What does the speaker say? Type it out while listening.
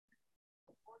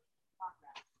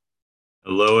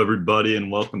Hello, everybody,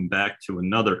 and welcome back to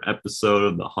another episode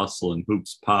of the Hustle and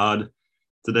Hoops Pod.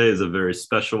 Today is a very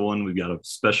special one. We've got a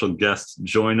special guest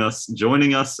joining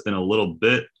us in a little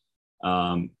bit.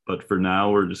 But for now,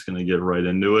 we're just going to get right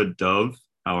into it. Dove,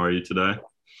 how are you today?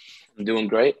 I'm doing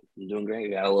great. We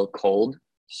got a little cold.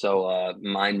 So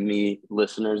mind me,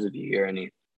 listeners, if you hear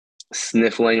any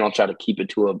sniffling, I'll try to keep it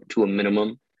to a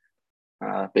minimum.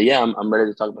 But yeah, I'm ready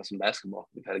to talk about some basketball.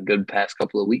 We've had a good past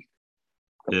couple of weeks.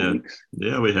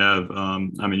 Yeah, we have.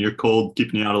 You're cold,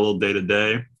 keeping you out a little day to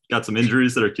day. Got some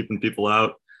injuries that are keeping people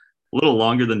out a little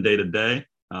longer than day to day.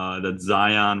 That's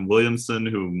Zion Williamson,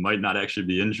 who might not actually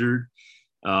be injured,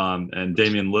 and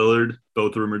Damian Lillard,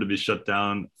 both rumored to be shut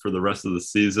down for the rest of the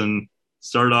season.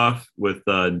 Start off with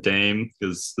Dame,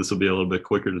 because this will be a little bit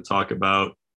quicker to talk about.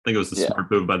 I think it was the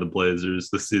smart move by the Blazers.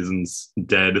 The season's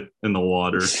dead in the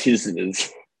water. The season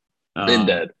is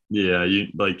dead. Yeah,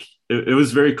 it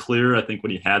was very clear. I think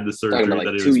when he had the surgery that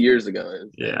he was 2 years ago.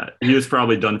 Yeah, he was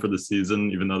probably done for the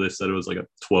season, even though they said it was like a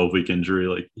 12-week injury.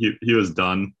 Like he was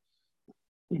done.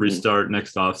 Restart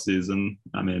next off season.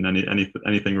 I mean,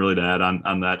 anything really to add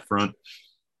on that front?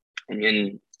 I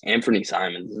mean, Anthony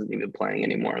Simons isn't even playing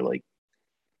anymore. Like,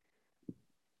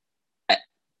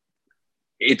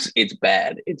 it's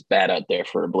bad. It's bad out there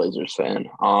for a Blazers fan.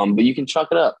 But you can chalk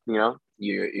it up. You know,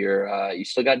 you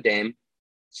still got Dame.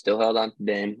 Still held on to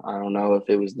Dame. I don't know if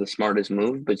it was the smartest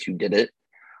move, but you did it.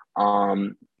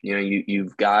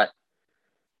 You've got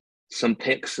some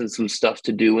picks and some stuff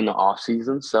to do in the off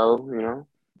season. So,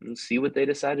 let's see what they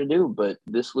decide to do. But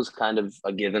this was kind of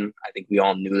a given. I think we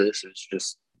all knew this. It's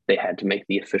just they had to make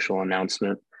the official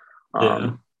announcement.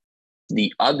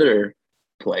 The other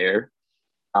player,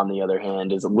 on the other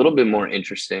hand, is a little bit more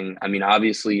interesting. I mean,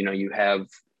 obviously, you have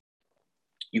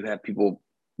people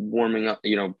warming up,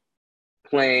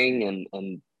 playing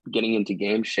and getting into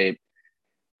game shape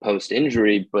post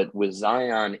injury, but with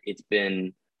Zion, it's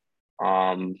been,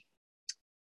 I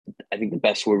think the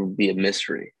best word would be a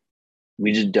mystery.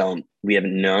 We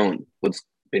haven't known what's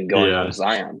been going on with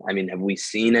Zion. I mean, have we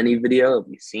seen any video? Have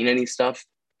we seen any stuff?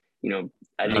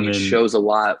 I think it shows a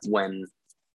lot when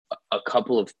a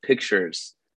couple of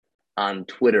pictures on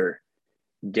Twitter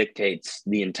dictates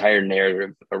the entire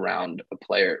narrative around a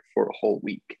player for a whole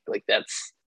week. Like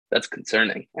that's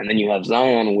concerning. And then you have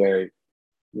Zion where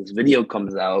this video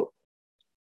comes out.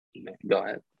 Man, go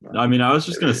ahead. I mean, I was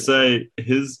just gonna say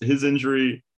his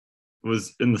injury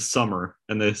was in the summer,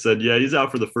 and they said, yeah, he's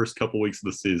out for the first couple weeks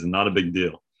of the season, not a big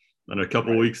deal. Then a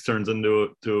couple weeks turns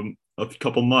into a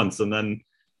couple months, and then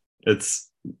it's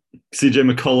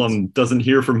CJ McCollum doesn't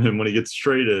hear from him when he gets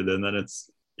traded, and then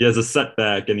he has a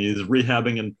setback, and he's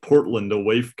rehabbing in Portland,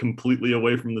 completely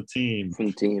away from the team.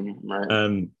 Right.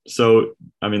 And so,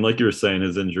 I mean, like you were saying,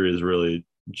 his injury has really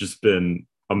just been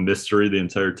a mystery the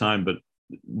entire time. But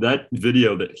that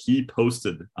video that he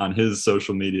posted on his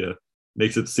social media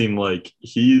makes it seem like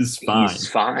he's fine. He's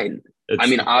fine.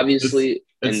 Obviously,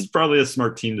 it's probably a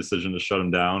smart team decision to shut him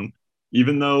down,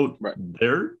 even though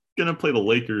they're going to play the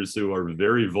Lakers, who are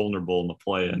very vulnerable in the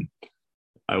play-in.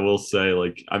 I will say,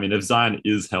 if Zion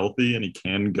is healthy and he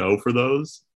can go for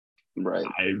those,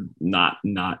 I'm not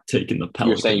taking the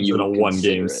Pelicans in a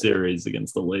one-game series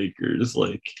against the Lakers.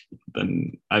 I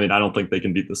don't think they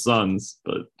can beat the Suns,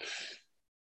 but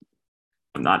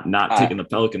I'm not taking the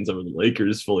Pelicans over the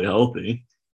Lakers fully healthy.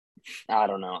 I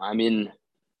don't know. I mean,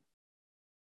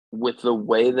 with the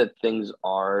way that things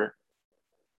are,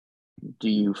 do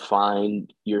you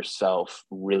find yourself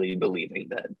really believing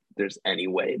that there's any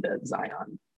way that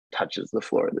Zion touches the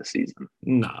floor of the season?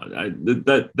 No,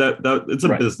 that it's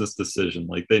a business decision.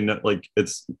 They know,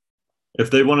 it's,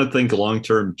 if they want to think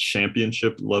long-term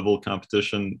championship level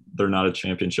competition, they're not a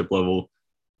championship level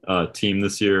team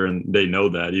this year, and they know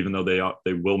that, even though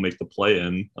they will make the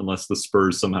play-in unless the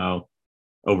Spurs somehow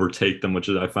overtake them, which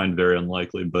I find very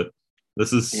unlikely. But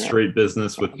this is straight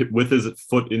business with his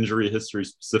foot injury history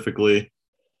specifically.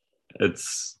 It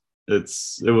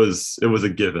was a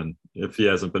given, if he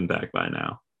hasn't been back by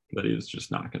now, that he was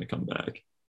just not going to come back.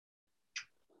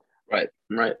 Right.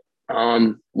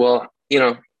 Well,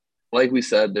 like we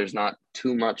said, there's not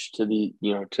too much to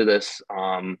this,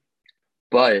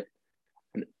 but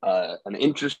an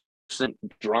interesting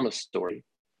drama story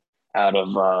out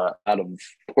of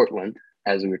Portland,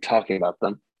 as we were talking about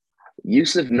them.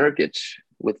 Jusuf Nurkic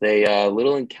with a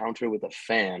little encounter with a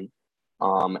fan.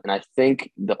 And I think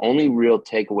the only real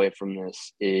takeaway from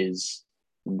this is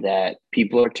that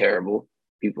people are terrible.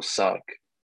 People suck.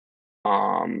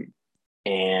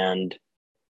 And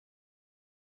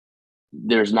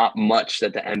there's not much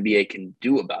that the NBA can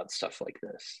do about stuff like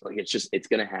this. It's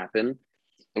going to happen.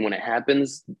 And when it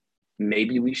happens,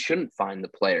 maybe we shouldn't find the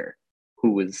player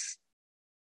who was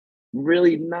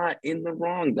really not in the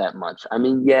wrong that much. I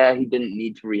mean, yeah, he didn't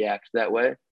need to react that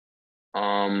way.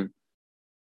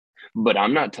 But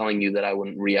I'm not telling you that I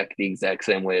wouldn't react the exact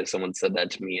same way if someone said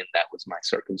that to me and that was my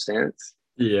circumstance.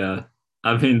 Yeah.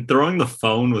 I mean, throwing the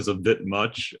phone was a bit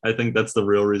much. I think that's the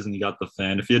real reason he got the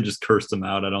fan. If he had just cursed him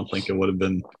out, I don't think it would have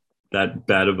been that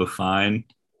bad of a fine.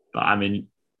 But I mean,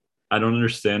 I don't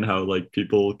understand how like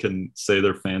people can say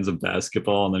they're fans of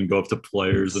basketball and then go up to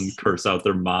players and curse out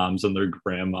their moms and their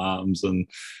grandmoms and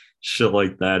shit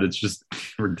like that. It's just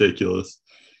ridiculous.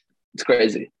 It's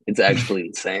crazy. It's actually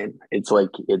insane. It's like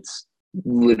it's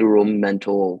literal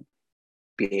mental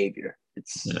behavior.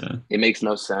 It makes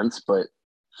no sense, but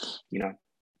you know,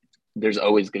 there's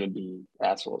always going to be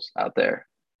assholes out there.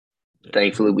 Yeah.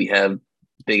 Thankfully, we have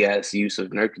big ass Jusuf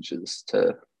Nurkic's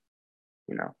to,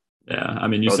 you know. Yeah, I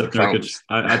mean, Jusuf Nurkic.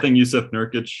 I think Jusuf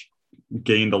Nurkic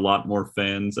gained a lot more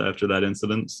fans after that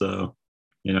incident. So,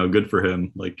 you know, good for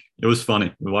him. Like, it was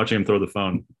funny watching him throw the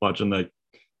phone, watching that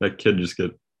kid just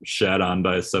get shat on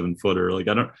by a 7-footer. Like,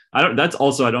 I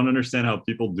don't understand how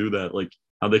people do that. Like,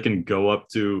 how they can go up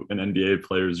to an NBA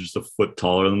player who's just a foot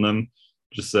taller than them,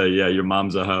 just say, yeah, your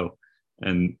mom's a hoe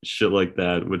and shit like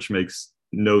that, which makes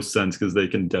no sense because they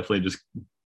can definitely just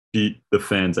beat the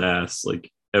fans' ass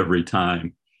like every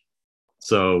time.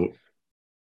 So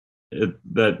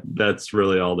that's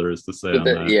really all there is to say on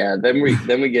that. Yeah, then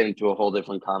we get into a whole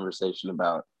different conversation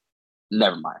about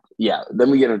never mind. Yeah,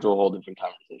 then we get into a whole different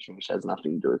conversation which has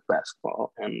nothing to do with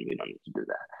basketball, and we don't need to do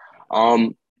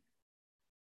that.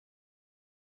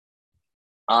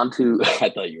 Onto I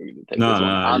thought you were going to take this one.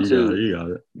 Onto you got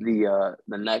it.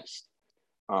 The next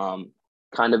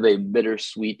kind of a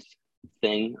bittersweet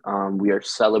thing. We are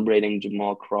celebrating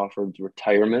Jamal Crawford's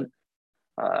retirement.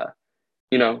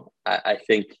 You know, I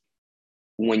think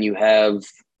when you have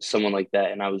someone like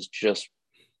that, and I was just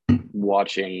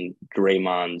watching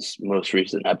Draymond's most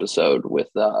recent episode with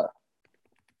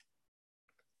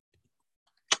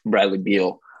Bradley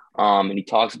Beal, and he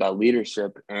talks about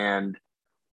leadership. And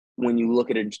when you look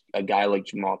at a guy like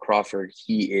Jamal Crawford,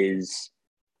 he is,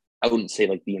 I wouldn't say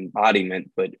like the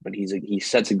embodiment, but he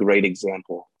sets a great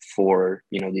example for,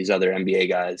 you know, these other NBA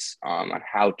guys on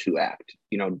how to act,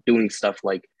 you know, doing stuff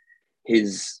like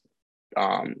his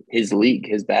league,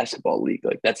 his basketball league.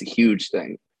 Like, that's a huge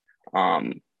thing.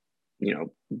 You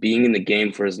know, being in the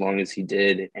game for as long as he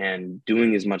did and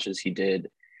doing as much as he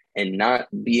did and not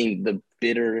being the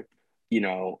bitter, you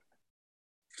know,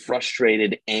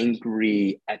 frustrated,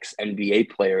 angry ex-NBA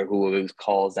player who always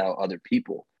calls out other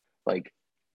people. Like,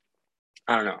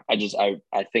 I don't know.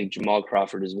 I think Jamal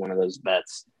Crawford is one of those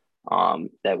vets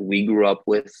that we grew up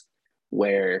with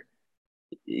where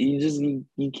you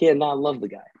can't not love the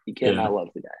guy. You can't not love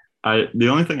the guy. The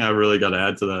only thing I really got to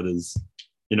add to that is,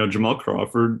 you know, Jamal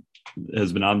Crawford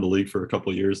has been out of the league for a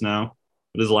couple of years now,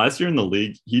 but his last year in the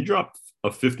league, he dropped a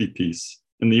 50-piece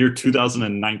in the year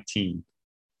 2019.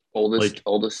 Oldest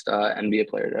NBA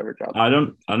player to ever drop. I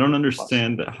don't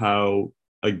understand how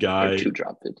a guy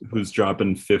who's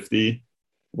dropping 50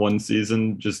 one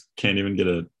season just can't even get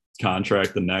a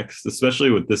contract the next,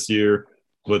 especially with this year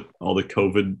with all the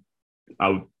COVID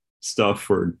out stuff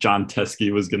where John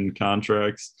Teskey was getting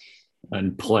contracts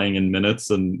and playing in minutes,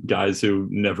 and guys who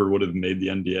never would have made the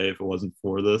NBA if it wasn't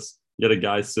for this. You had a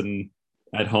guy sitting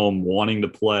at home wanting to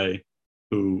play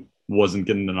who wasn't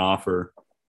getting an offer.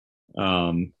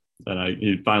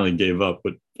 He finally gave up,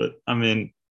 but I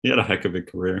mean, he had a heck of a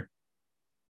career.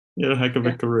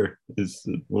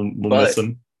 We'll miss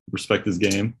him. Respect his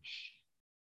game.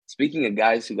 Speaking of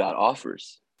guys who got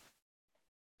offers,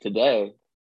 today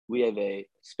we have a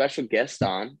special guest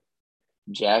on.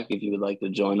 Jack, if you would like to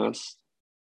join us.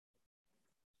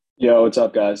 Yo, what's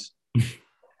up, guys?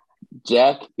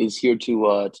 Jack is here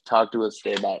to talk to us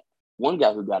today about one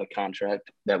guy who got a contract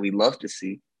that we love to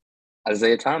see,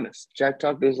 Isaiah Thomas. Jack,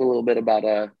 talk to us a little bit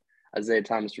about Isaiah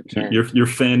Thomas' return. Your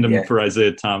fandom for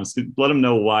Isaiah Thomas. Let him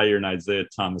know why you're an Isaiah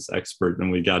Thomas expert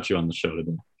and we got you on the show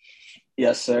today.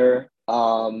 Yes, sir.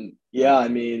 Yeah, I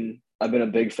mean, I've been a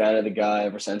big fan of the guy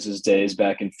ever since his days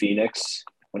back in Phoenix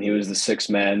when he was the sixth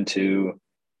man to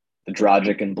the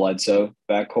Dragic and Bledsoe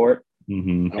backcourt.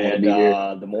 Mm-hmm.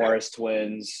 And the Morris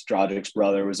twins, Dragic's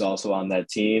brother, was also on that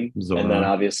team. And then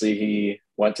obviously he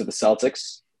went to the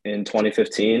Celtics in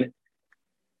 2015.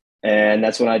 And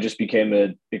that's when I just became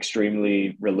an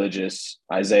extremely religious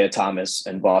Isaiah Thomas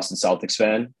and Boston Celtics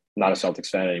fan. Not a Celtics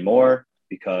fan anymore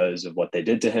because of what they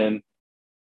did to him.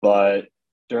 But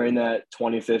during that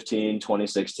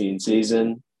 2015-2016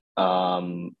 season,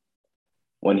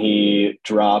 when he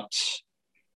dropped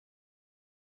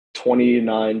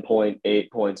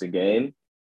 29.8 points a game.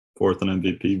 Fourth in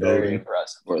MVP Very voting.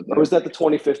 impressive. Or was that the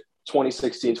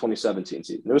 2016, 2017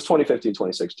 season? It was 2015,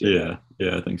 2016. Yeah, right?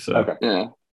 yeah, I think so. Okay. Yeah.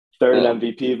 Third in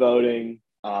MVP voting.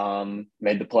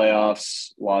 Made the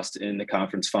playoffs, lost in the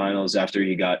conference finals after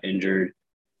he got injured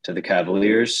to the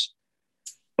Cavaliers.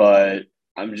 But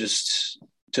I'm just,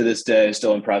 to this day,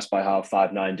 still impressed by how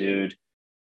 5'9" dude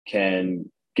can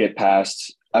get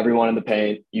past everyone in the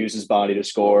paint, use his body to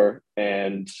score,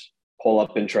 and pull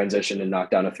up in transition and knock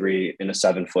down a three in a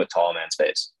 7-foot tall man's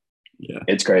face. Yeah.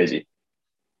 It's crazy.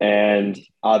 And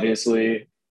obviously,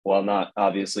 well, not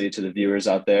obviously to the viewers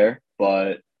out there,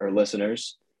 but or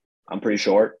listeners, I'm pretty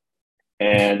short.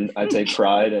 And I take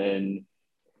pride in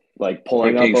like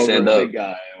pulling up over a big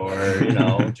guy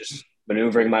or, just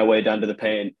maneuvering my way down to the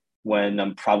paint when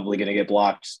I'm probably going to get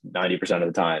blocked 90% of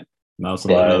the time. Mouse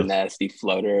a nasty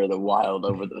floater, the wild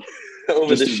over the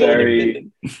over just the shoulder.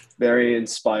 Very, very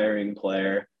inspiring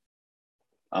player.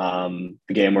 The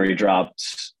game where he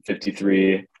dropped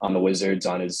 53 on the Wizards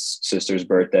on his sister's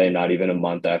birthday, not even a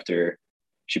month after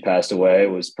she passed away,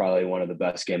 was probably one of the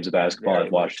best games of basketball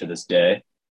I've watched to this day.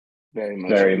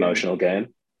 Very emotional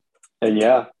game. And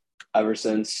yeah, ever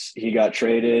since he got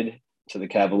traded to the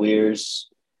Cavaliers,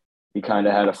 he kind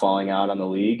of had a falling out on the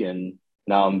league. And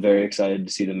now I'm very excited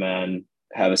to see the man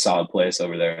have a solid place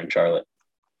over there in Charlotte.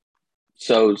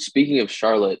 So speaking of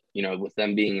Charlotte, with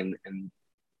them being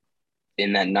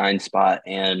in that 9 spot,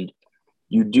 and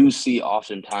you do see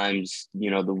oftentimes,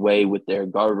 the way with their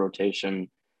guard rotation,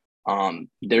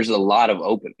 there's a lot of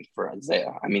opening for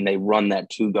Isaiah. I mean, they run that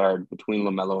 2 guard between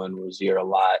LaMelo and Rozier a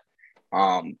lot.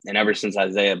 And ever since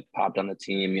Isaiah popped on the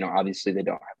team, obviously they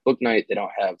don't have Book Night. They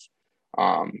don't have,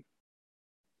 I'm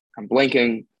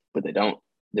blanking, but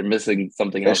they're missing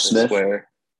something else to swear.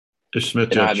 Ish Smith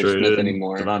they don't have Ish Smith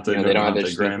anymore. They don't have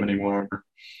Ish Graham anymore.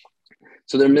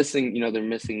 So they're missing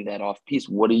that off piece.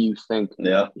 What do you think?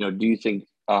 Yeah. Do you think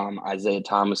Isaiah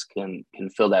Thomas can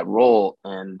fill that role?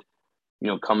 And,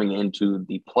 coming into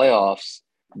the playoffs,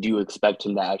 do you expect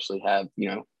him to actually have,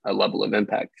 a level of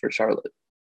impact for Charlotte?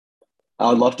 I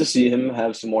would love to see him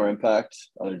have some more impact.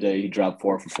 The other day, he dropped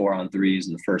 4 for 4 on threes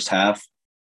in the first half.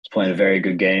 He's playing a very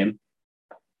good game.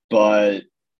 But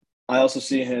I also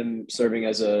see him serving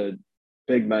as a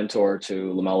big mentor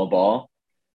to LaMelo Ball.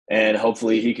 And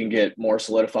hopefully he can get more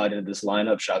solidified into this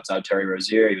lineup. Shouts out Terry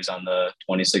Rozier. He was on the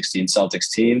 2016 Celtics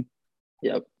team.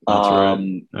 Yep. That's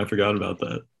right. I forgot about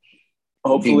that.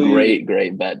 Hopefully,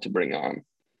 great bet to bring on.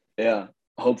 Yeah.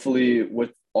 Hopefully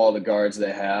with all the guards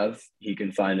they have, he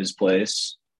can find his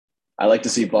place. I like to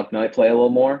see Buck Knight play a little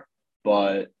more,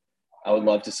 but I would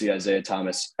love to see Isaiah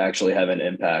Thomas actually have an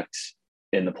impact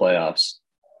in the playoffs.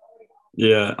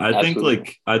 Yeah, I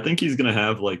think he's gonna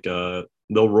have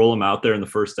they'll roll him out there in the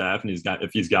first half, and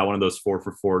if he's got one of those 4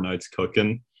 for 4 nights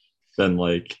cooking, then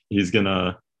he's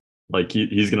gonna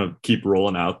keep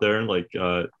rolling out there, and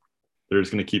they're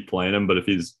just gonna keep playing him. But if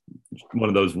he's one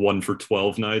of those 1 for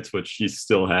 12 nights, which he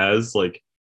still has,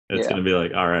 it's gonna be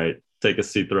all right, take a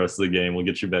seat the rest of the game. We'll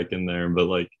get you back in there.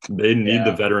 But they need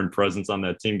the veteran presence on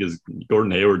that team because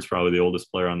Gordon Hayward's probably the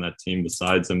oldest player on that team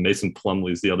besides him. Mason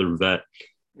Plumlee's the other vet.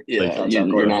 Yeah,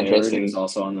 you're not trusting. He's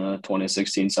also on the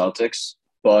 2016 Celtics.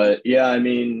 But yeah, I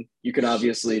mean, you can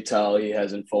obviously tell he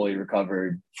hasn't fully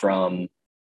recovered from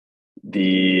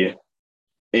the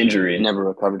injury. Never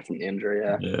recovered from the injury,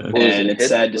 yeah. And it's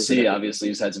sad to see. Obviously,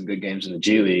 he's had some good games in the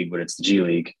G League, but it's the G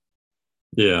League.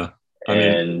 Yeah.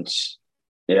 It's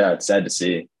sad to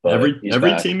see.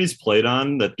 Every team he's played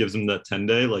on that gives him that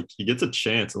 10-day, he gets a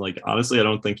chance. And honestly, I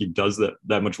don't think he does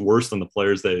that much worse than the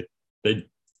players they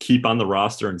keep on the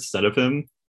roster instead of him.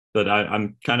 But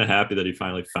I'm kind of happy that he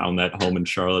finally found that home in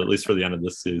Charlotte, at least for the end of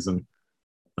this season.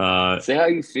 Say how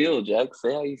you feel, Jack.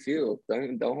 Say how you feel.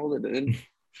 Don't hold it in.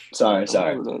 Sorry.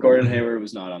 Gordon Hayward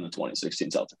was not on the 2016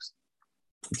 Celtics.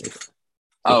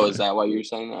 Oh, is that why you were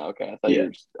saying that? Okay, I thought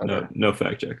you were. Okay. No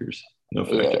fact checkers. No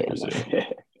fact checkers. Yeah.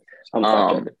 I'm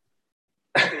a fact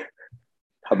checker.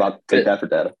 How about take that for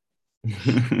data?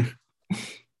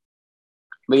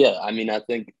 But yeah, I mean, I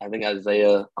think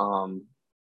Isaiah,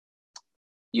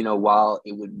 while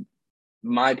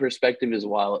my perspective is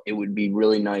while it would be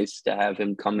really nice to have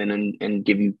him come in and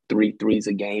give you 3 threes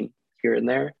a game here and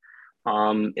there,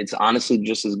 it's honestly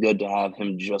just as good to have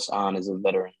him just on as a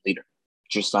veteran leader,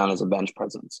 just on as a bench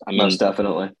presence. I mean, most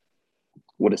definitely.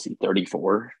 What is he,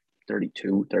 34,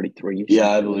 32, 33? Yeah,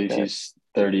 I believe he's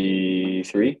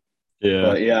 33. Yeah.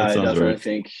 But yeah, I definitely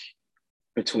think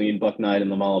between Buck Knight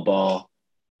and LaMelo Ball,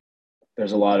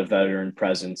 there's a lot of veteran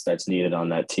presence that's needed on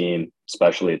that team,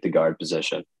 especially at the guard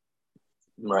position.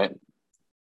 Right.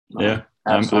 Yeah.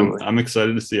 Absolutely. I'm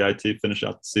excited to see IT finish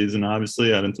out the season,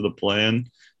 obviously, add into the plan,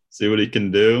 see what he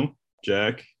can do.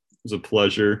 Jack, it was a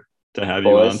pleasure to have you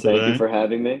on today. Thank you for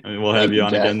having me. I mean, we'll have you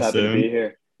on again Happy soon. to be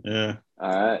here. Yeah. All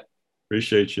right.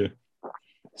 Appreciate you.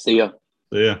 See ya.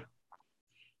 See ya.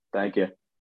 Thank you.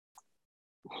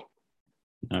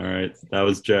 All right. That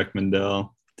was Jack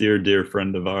Mindell, dear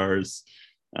friend of ours.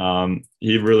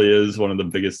 He really is one of the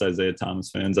biggest Isaiah Thomas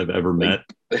fans I've ever met.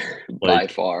 By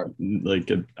far.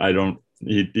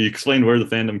 He explained where the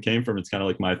fandom came from. It's kind of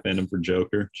like my fandom for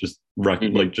Joker. Just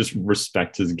just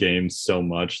respect his game so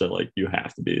much that like you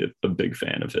have to be a big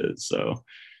fan of his. So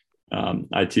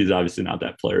IT is obviously not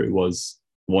that player he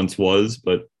once was,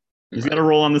 but he's got a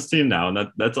role on this team now, and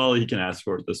that's all he can ask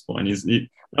for at this point.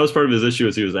 That was part of his issue,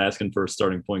 is he was asking for a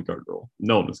starting point guard role.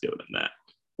 No one was giving him that.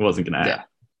 It wasn't going to happen. Yeah.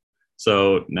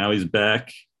 So now he's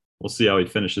back. We'll see how he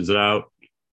finishes it out.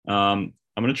 I'm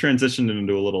going to transition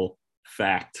into a little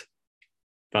fact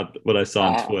about what I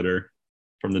saw on Twitter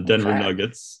from the Denver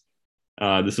Nuggets.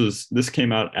 This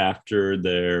came out after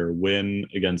their win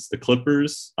against the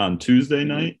Clippers on Tuesday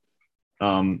night.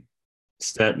 StatMuse,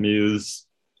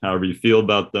 however you feel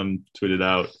about them, tweeted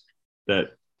out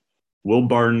that Will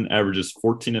Barton averages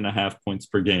 14.5 points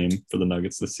per game for the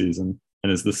Nuggets this season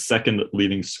and is the second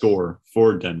leading scorer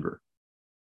for Denver.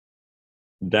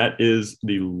 That is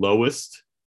the lowest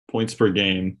points per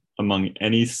game among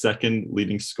any second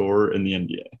leading scorer in the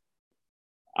NBA.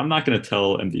 I'm not going to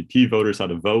tell MVP voters how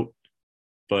to vote,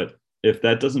 but if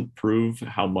that doesn't prove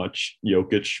how much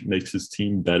Jokic makes his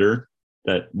team better,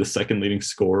 that the second leading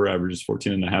scorer averages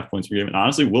 14.5 points per game. And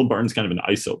honestly, Will Barton's kind of an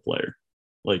ISO player.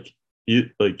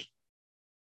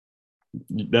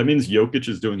 That means Jokic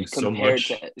is doing so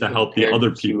much to help the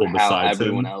other people besides him.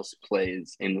 Everyone else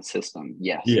plays in the system.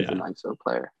 Yes, he's an ISO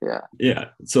player. Yeah.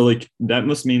 So that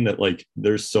must mean that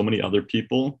there's so many other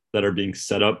people that are being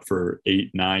set up for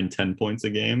 8, 9, 10 points a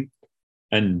game.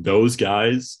 And those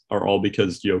guys are all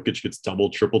because Jokic gets double,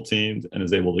 triple teamed and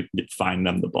is able to find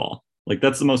them the ball.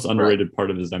 That's the most underrated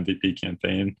part of his MVP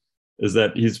campaign, is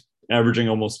that he's averaging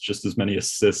almost just as many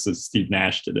assists as Steve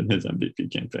Nash did in his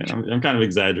MVP campaign. I'm kind of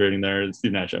exaggerating there.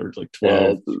 Steve Nash averaged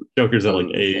 12. Joker's at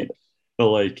 8.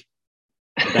 But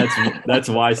that's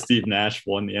why Steve Nash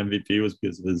won the MVP, was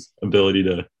because of his ability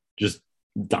to just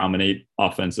dominate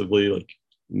offensively,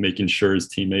 making sure his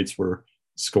teammates were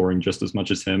scoring just as much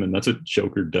as him. And that's what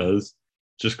Joker does.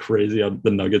 Just crazy how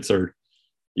the Nuggets are,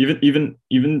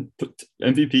 even put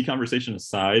MVP conversation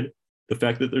aside, the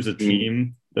fact that there's a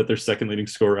team that their second leading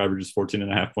scorer averages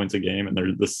 14.5 points a game and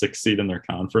they're the 6th seed in their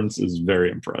conference is very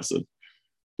impressive.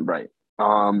 Right.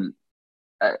 I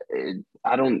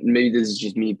don't, maybe this is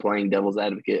just me playing devil's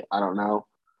advocate. I don't know.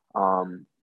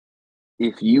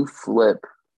 If you flip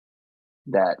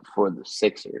that for the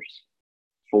Sixers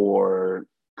for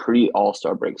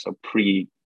pre-All-Star break, so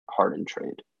pre-Harden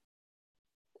trade,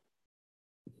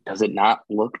 does it not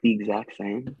look the exact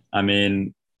same? I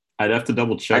mean, I'd have to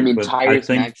double check. But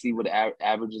Tyrese Maxey would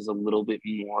averages a little bit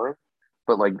more,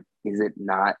 but is it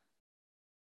not?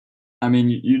 I mean,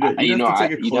 you'd have to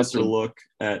take a closer look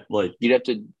at you'd have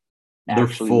to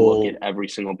actually look at every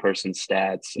single person's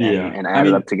stats and add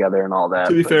it up together and all that.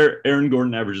 To be fair, Aaron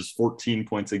Gordon averages 14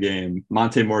 points a game.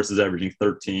 Monte Morris is averaging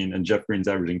 13, and Jeff Green's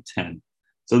averaging 10.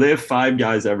 So they have 5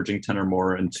 guys averaging 10 or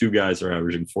more, and 2 guys are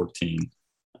averaging 14.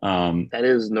 That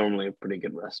is normally a pretty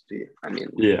good recipe. I mean,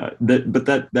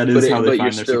 that is how they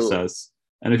find their success.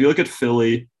 And if you look at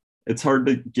Philly, it's hard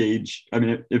to gauge. I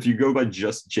mean, if you go by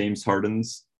just James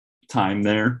Harden's time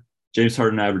there, James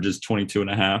Harden averages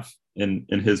 22.5 in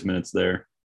his minutes there.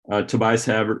 Tobias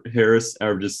Harris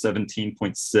averages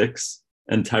 17.6,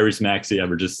 and Tyrese Maxey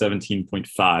averages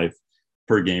 17.5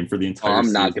 per game for the entire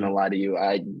season. I'm not going to lie to you.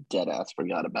 I dead ass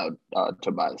forgot about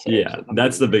Tobias Harris. Yeah,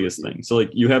 that's the biggest thing. So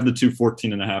you have the 2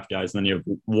 14.5 guys, and then you have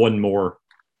one more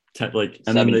and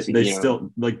then they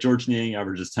still George Niang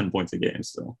averages 10 points a game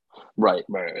still. Right.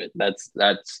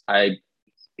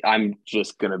 I'm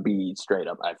just going to be straight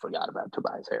up. I forgot about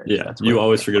Tobias Harris. Yeah, you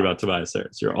always forget about Tobias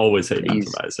Harris. You're always hating on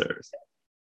Tobias Harris.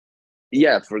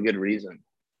 Yeah, for good reason.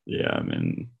 Yeah, I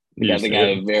mean, I think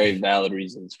I have very valid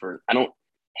reasons for. I don't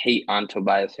hate on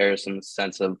Tobias Harris in the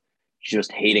sense of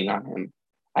just hating on him.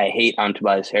 I hate on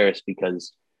Tobias Harris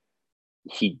because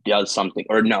he does something,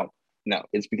 or no,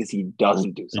 it's because he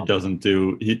doesn't do something.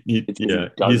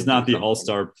 He's not the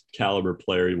all-star caliber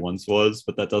player he once was,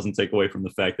 but that doesn't take away from the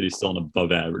fact that he's still an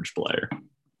above average player.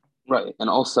 Right. And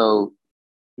also,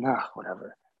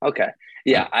 whatever. Okay.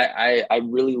 Yeah, I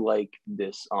really like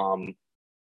this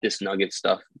this Nugget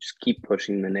stuff. Just keep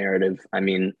pushing the narrative. I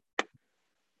mean,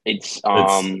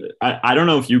 I don't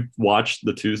know if you watched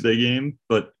the Tuesday game,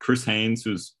 but Chris Haynes,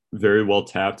 who's very well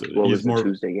tapped. What He's was the more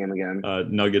Tuesday game again?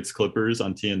 Nuggets Clippers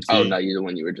on TNT. Oh no, you're the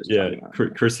one you were just talking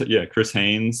about. Chris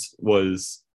Haynes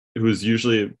who's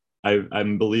usually I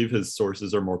believe his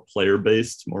sources are more player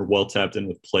based, more well tapped in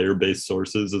with player based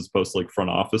sources as opposed to like front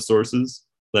office sources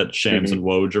that Shams and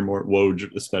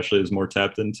Woj especially is more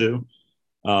tapped into.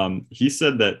 He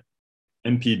said that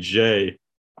MPJ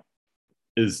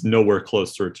is nowhere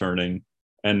close to returning,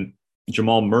 and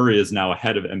Jamal Murray is now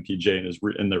ahead of MPJ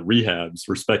in their rehabs,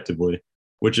 respectively,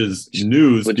 which is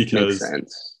news because,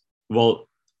 well,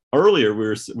 earlier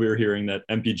we were hearing that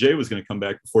MPJ was going to come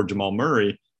back before Jamal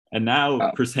Murray, and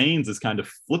now Chris Haynes is kind of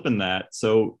flipping that.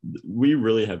 So we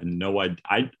really have no idea.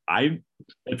 I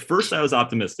at first I was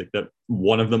optimistic that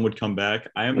one of them would come back.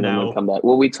 I am now come back.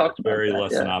 Well, we talked about very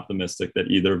less than optimistic that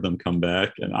either of them come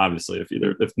back. And obviously,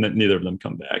 if neither of them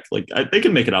come back, like they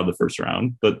can make it out of the first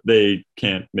round, but they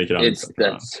can't make it out of the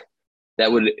second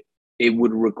round. It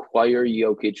would require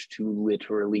Jokic to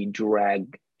literally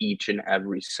drag each and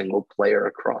every single player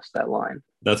across that line.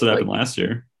 That's what happened last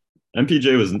year.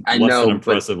 MPJ was less than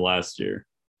impressive last year.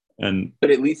 But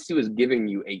at least he was giving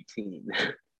you 18,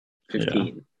 15.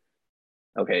 Yeah.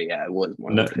 Okay, yeah, it was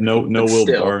more. No Will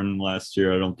Barton last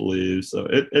year, I don't believe. So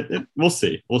it we'll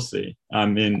see. I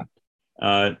mean,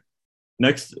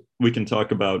 next we can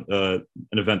talk about an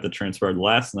event that transpired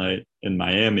last night in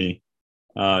Miami.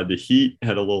 The Heat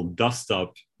had a little dust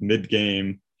up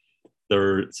mid-game. There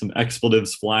were some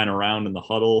expletives flying around in the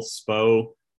huddle.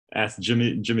 Spo asked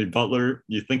Jimmy Butler,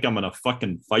 "You think I'm gonna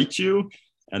fucking fight you?"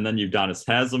 And then Udonis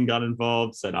Haslem got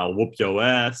involved, said, "I'll whoop your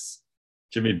ass."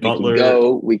 Jimmy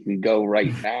Butler. We can go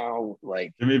right now.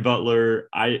 Like Jimmy Butler,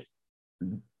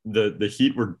 the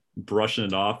Heat were brushing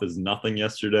it off as nothing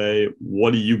yesterday.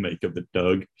 What do you make of it,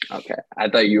 Doug? Okay, I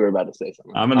thought you were about to say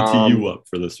something. I'm gonna tee you up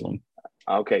for this one.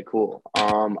 Okay, cool.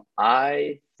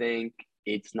 I think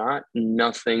it's not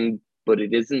nothing, but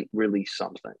it isn't really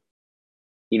something.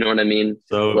 You know what I mean?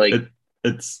 So like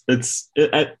it's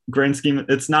at grand scheme,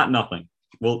 it's not nothing.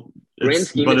 Well,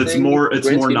 it's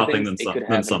more nothing than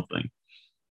something.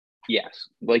 Yes,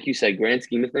 like you said, grand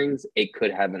scheme of things, it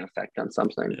could have an effect on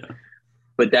something. Yeah.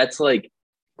 But that's like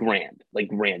grand, like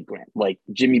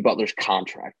Jimmy Butler's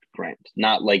contract grand,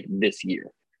 not like this year.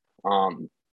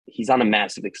 He's on a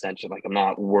massive extension. Like I'm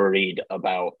not worried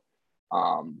about,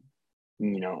 a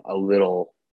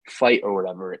little fight or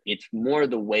whatever. It's more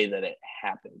the way that it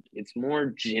happened. It's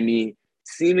more Jimmy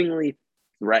seemingly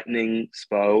threatening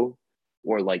Spo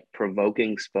or like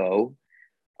provoking Spo.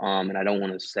 And I don't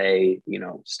want to say,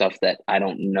 stuff that I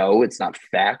don't know. It's not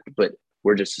fact, but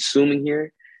we're just assuming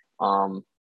here.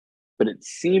 But it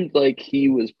seemed like he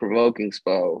was provoking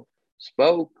Spo.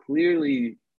 Spo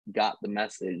clearly got the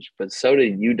message, but so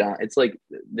did Udon. It's like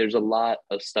there's a lot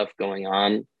of stuff going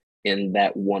on in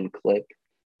that one clip.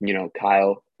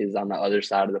 Kyle is on the other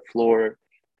side of the floor.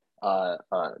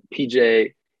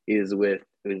 PJ is with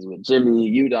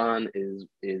Jimmy. Udon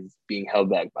is being held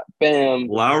back by Bam.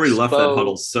 Lowry left that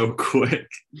huddle so quick,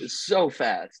 so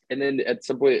fast, and then at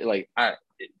some point,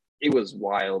 it was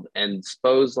wild. And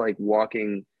Spo's like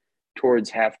walking towards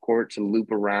half court to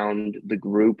loop around the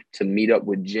group to meet up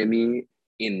with Jimmy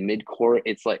in midcourt.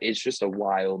 It's just a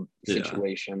wild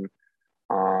situation.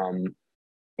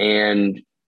 And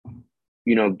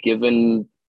given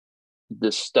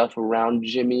the stuff around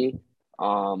Jimmy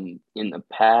in the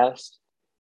past,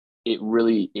 it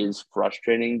really is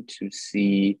frustrating to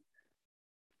see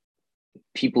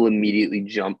people immediately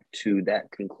jump to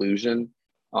that conclusion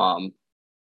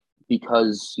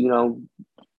because,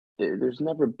 there's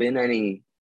never been any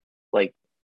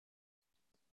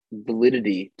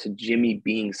validity to Jimmy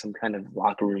being some kind of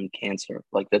locker room cancer.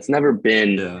 Like that's never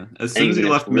been. Yeah, as soon as he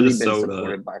left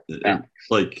Minnesota,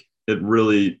 it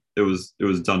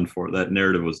was done for. That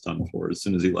narrative was done for as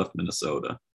soon as he left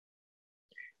Minnesota.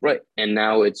 Right, and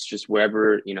now it's just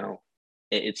wherever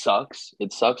it sucks.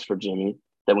 It sucks for Jimmy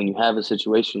that when you have a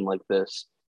situation like this,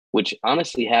 which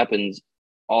honestly happens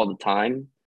all the time,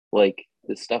 like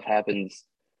this stuff happens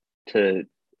to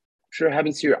your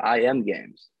IM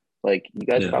games. Like you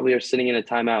guys probably are sitting in a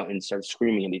timeout and start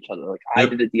screaming at each other. Like I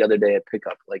did it the other day at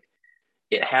pickup. Like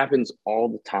it happens all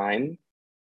the time.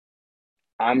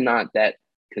 I'm not that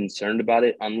concerned about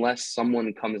it unless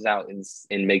someone comes out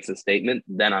and makes a statement.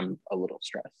 Then I'm a little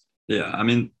stressed. Yeah, I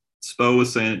mean, Spo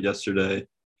was saying it yesterday.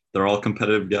 They're all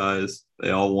competitive guys. They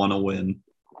all want to win.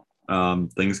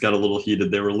 Things got a little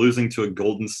heated. They were losing to a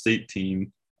Golden State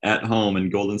team at home,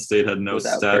 and Golden State had no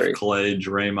Steph, Clay,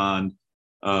 Draymond,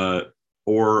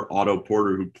 or Otto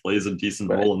Porter, who plays a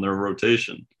decent role in their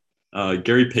rotation.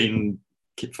 Gary Payton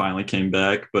finally came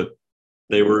back, but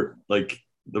they were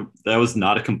that was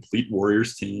not a complete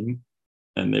Warriors team.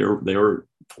 and they were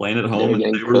playing at home and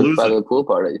they were cooked losing. By the pool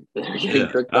party.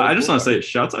 I just want to say,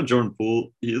 shouts out Jordan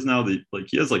Poole. He is now he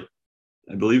has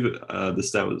I believe the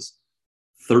stat was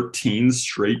 13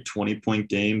 straight 20-point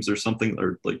games or something,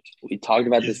 or like we talked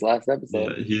about this last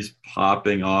episode. Yeah, he's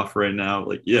popping off right now.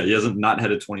 He hasn't not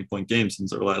had a 20-point game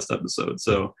since our last episode.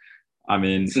 So, I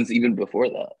mean, since even before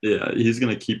that. Yeah, he's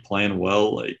gonna keep playing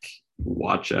well.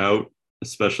 Watch out,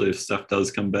 especially if Steph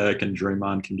does come back and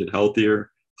Draymond can get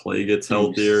healthier, Clay gets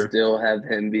healthier. Still have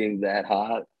him being that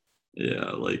hot.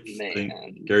 Yeah,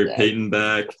 Gary Payton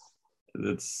back.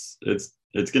 It's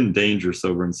getting dangerous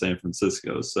over in San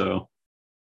Francisco. So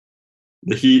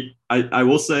the Heat, I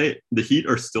will say the Heat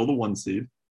are still the 1 seed.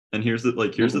 And here's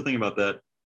the thing about that.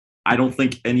 I don't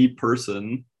think any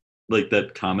person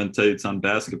that commentates on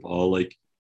basketball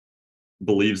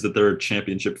believes that they're a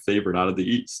championship favorite out of the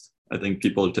East. I think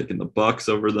people are taking the Bucks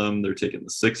over them. They're taking the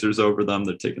Sixers over them.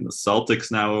 They're taking the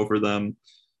Celtics now over them.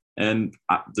 And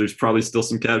there's probably still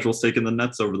some casuals taking the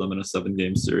Nets over them in a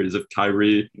 7-game series. If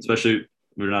Kyrie, especially,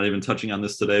 we're not even touching on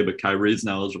this today, but Kyrie's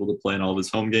now eligible to play in all of his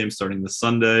home games starting this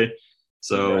Sunday.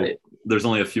 So there's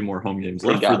only a few more home games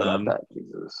left for them.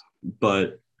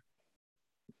 But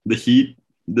the Heat,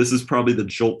 this is probably the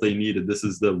jolt they needed. This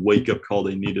is the wake-up call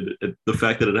they needed. The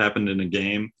fact that it happened in a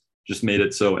game just made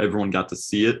it so everyone got to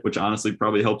see it, which honestly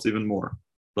probably helps even more.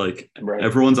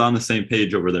 Everyone's on the same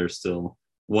page over there still.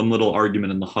 One little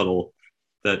argument in the huddle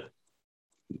that,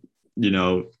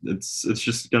 it's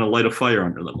just going to light a fire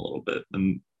under them a little bit.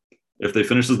 And if they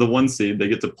finish as the 1 seed, they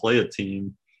get to play a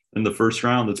team in the first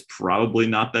round that's probably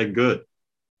not that good.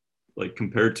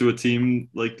 Compared to a team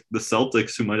like the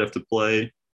Celtics, who might have to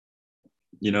play,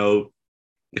 the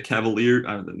Cavaliers.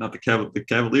 The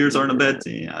Cavaliers aren't a bad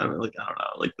team. I don't know.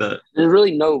 There's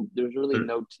really no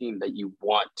team that you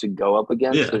want to go up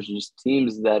against. Yeah. There's just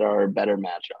teams that are better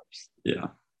matchups. Yeah.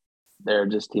 They're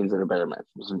just teams that are better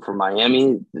matchups. And for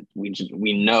Miami,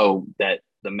 we know that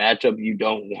the matchup you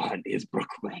don't want is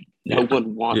Brooklyn. No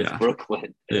one wants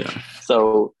Brooklyn. Yeah.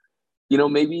 So,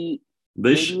 maybe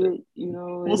it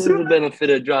is a benefit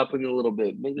of dropping a little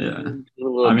bit. Maybe a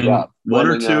little drop. 1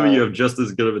 or 2, you have just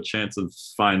as good of a chance of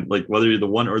whether you're the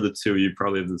 1 or the 2, you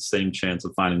probably have the same chance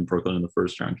of finding Brooklyn in the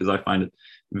first round, because I find it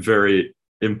very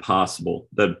impossible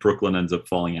that Brooklyn ends up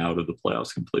falling out of the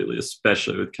playoffs completely,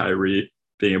 especially with Kyrie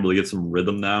being able to get some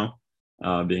rhythm now,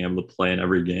 being able to play in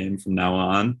every game from now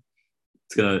on.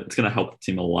 It's gonna help the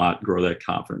team a lot grow that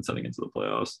confidence heading into the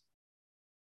playoffs.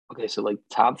 Okay, so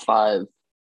top 5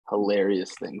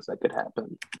 hilarious things that could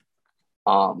happen.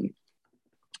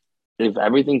 If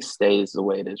everything stays the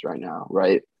way it is right now,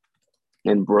 right,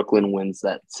 and Brooklyn wins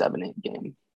that 7-8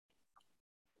 game,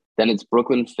 then it's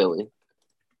Brooklyn-Philly.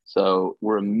 So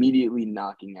we're immediately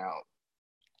knocking out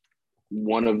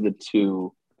one of the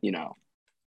 2,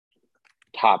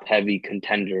 top-heavy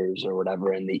contenders or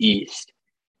whatever in the East.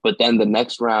 But then the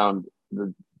next round,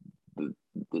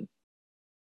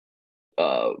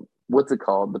 what's it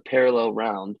called? The parallel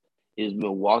round is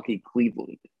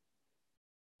Milwaukee-Cleveland.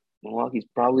 Milwaukee's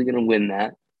probably going to win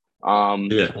that.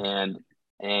 And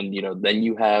then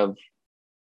you have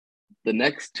the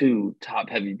next 2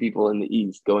 top-heavy people in the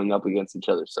East going up against each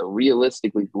other. So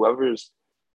realistically, whoever's,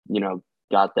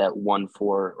 got that 1,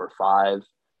 4, or 5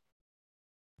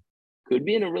 could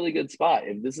be in a really good spot.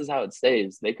 If this is how it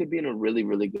stays, they could be in a really,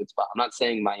 really good spot. I'm not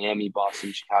saying Miami,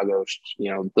 Boston, Chicago,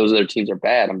 those other teams are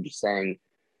bad. I'm just saying,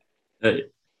 we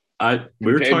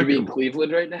were talking in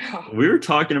Cleveland right now. We were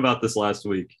talking about this last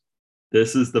week.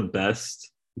 This is the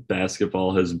best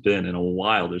basketball has been in a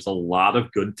while. There's a lot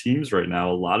of good teams right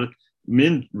now.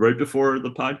 Right before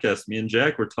the podcast, me and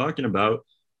Jack were talking about,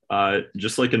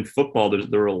 just like in football,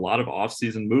 there were a lot of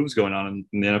offseason moves going on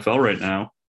in the NFL right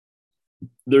now.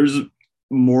 There's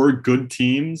more good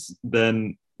teams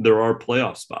than there are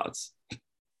playoff spots.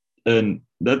 And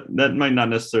that might not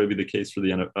necessarily be the case for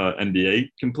the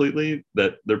NBA completely,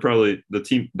 that they're probably the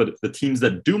team, but the teams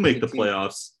that do make the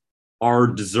playoffs are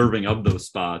deserving of those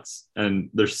spots, and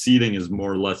their seeding is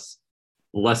more or less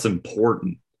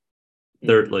important.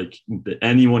 They're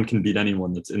anyone can beat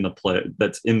anyone that's in the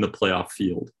playoff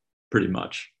field, pretty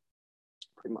much.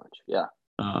 Yeah.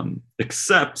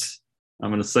 Except I'm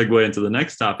going to segue into the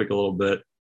next topic a little bit.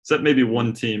 Except maybe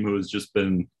one team who has just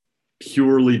been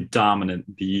purely dominant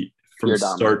from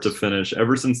start to finish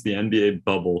ever since the NBA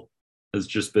bubble, has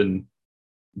just been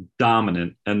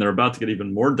dominant, and they're about to get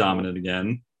even more dominant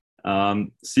again.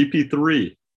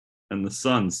 CP3 and the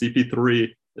Suns. CP3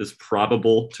 is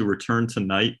probable to return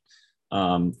tonight,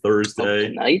 Thursday.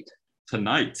 Tonight.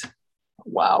 Tonight.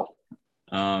 Wow.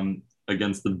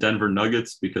 against the Denver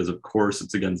Nuggets because, of course,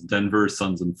 it's against Denver,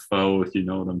 Suns and foe, if you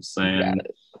know what I'm saying.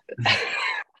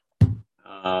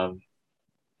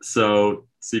 So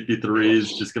CP3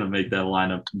 is just going to make that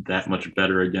lineup that much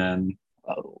better again.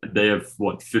 Oh. They have,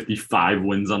 55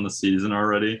 wins on the season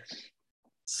already?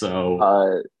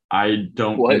 So I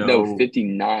don't know. No,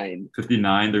 59.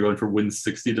 59. They're going for win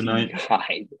 60 tonight.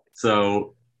 59.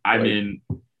 So, I mean,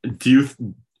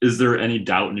 is there any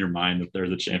doubt in your mind that they're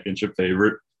the championship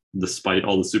favorite despite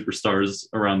all the superstars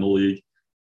around the league?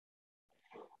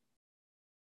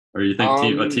 Or you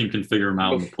think a team can figure them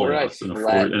out in the playoffs in a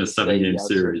 7-game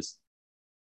series?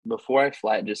 Before I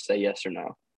flat just say yes or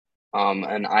no,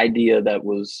 an idea that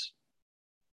was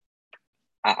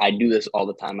I do this all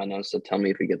the time, I know, so tell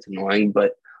me if it gets annoying,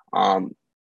 but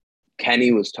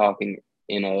Kenny was talking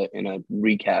in a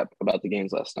recap about the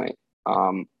games last night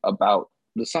about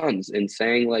the Suns and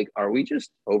saying, like, are we just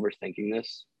overthinking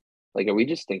this? Like, are we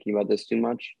just thinking about this too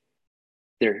much?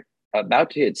 They're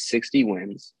about to hit 60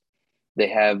 wins. They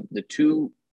have the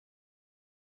two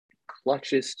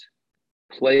clutchest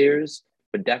players,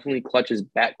 but definitely clutchest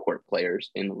backcourt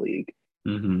players in the league.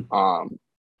 Mm-hmm.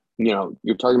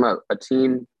 You're talking about a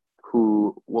team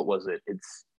who, what was it?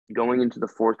 It's going into the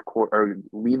fourth quarter or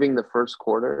leaving the first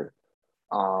quarter.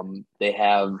 They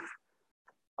have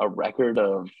a record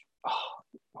of,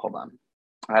 hold on,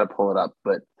 I had to pull it up,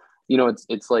 but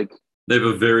it's like they have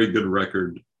a very good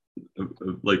record.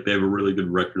 Like they have a really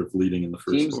good record of leading in the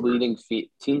first quarter.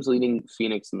 Teams leading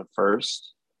Phoenix in the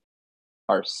first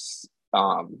are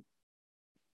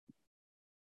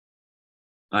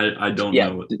I don't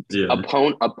know. Yeah.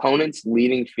 Opponents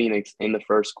leading Phoenix in the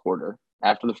first quarter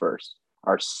after the first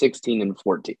are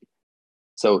 16-14.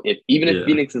 So if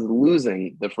Phoenix is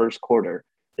losing the first quarter,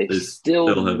 they still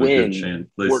have win a good chance.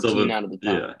 14 out of the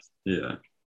time. Yeah.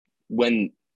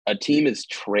 When a team is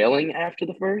trailing after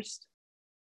the first,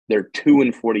 they're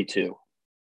 2-42.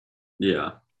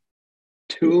 Yeah.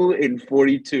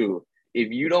 2-42.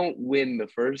 If you don't win the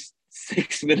first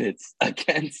 6 minutes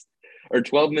or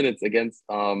 12 minutes against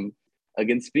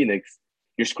Phoenix,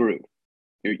 you're screwed.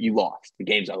 You lost. The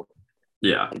game's over.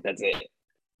 Yeah. Like, that's it.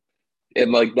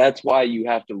 And like that's why you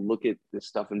have to look at this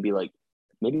stuff and be like,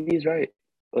 maybe he's right.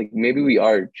 Like maybe we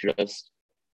are just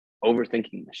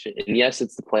overthinking this shit. And yes,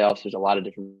 it's the playoffs. There's a lot of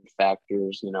different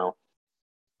factors,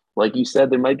 Like you said,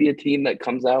 there might be a team that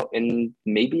comes out and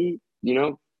maybe,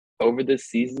 over this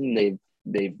season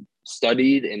they've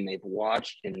studied and they've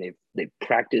watched and they've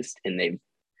practiced and they've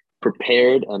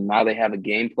prepared, and now they have a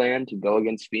game plan to go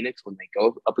against Phoenix when they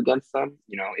go up against them,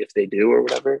 if they do or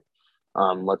whatever.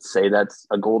 Let's say that's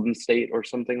a Golden State or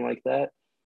something like that.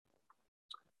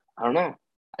 I don't know.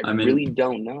 I really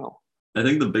don't know. I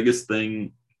think the biggest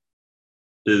thing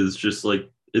is just like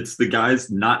it's the guys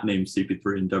not named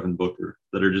CP3 and Devin Booker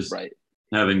that are just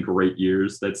having great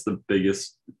years. That's the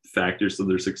biggest factors to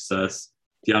their success.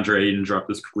 DeAndre Ayton dropped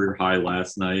his career high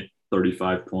last night,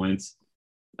 35 points,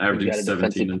 averaging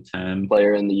 17 and 10.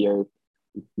 Player in the year.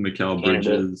 Mikal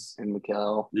Bridges. And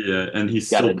Mikal. Yeah, and he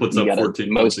still puts up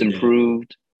 14 most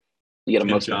improved. You got a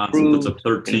Cam most Johnson improved. Puts up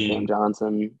 13. Cam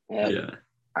Johnson. Yeah.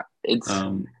 It's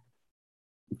I'm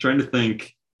trying to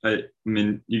think. I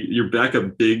mean, your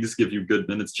backup bigs give you good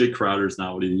minutes. Jay Crowder's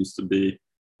not what he used to be,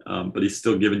 but he's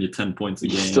still giving you 10 points a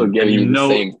game. He's still giving you the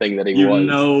same thing that he was.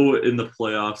 In the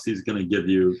playoffs, he's going to give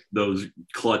you those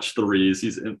clutch threes.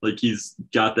 He's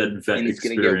got that vet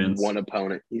experience. He's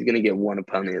going to get one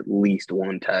opponent at least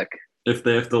one tech. If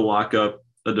they have to lock up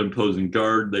an opposing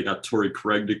guard, they got Torrey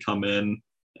Craig to come in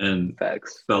and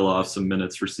spell off some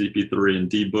minutes for CP3 and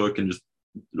D-Book and just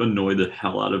annoy the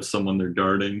hell out of someone they're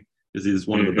guarding, because he's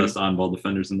one of the best on-ball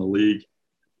defenders in the league.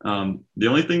 The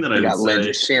only thing that I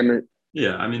would say,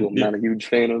 I'm not a huge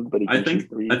fan of, but I think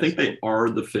they are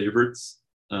the favorites.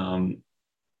 I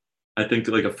think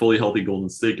like a fully healthy Golden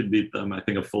State could beat them. I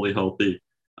think a fully healthy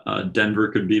Denver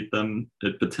could beat them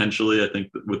potentially. I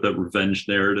think with that revenge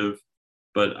narrative,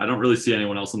 but I don't really see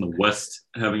anyone else in the West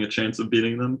having a chance of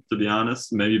beating them, to be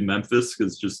honest. Maybe Memphis,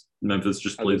 because Memphis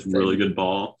just plays really good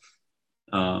ball.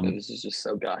 Memphis is just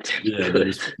so goddamn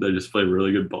good. they just play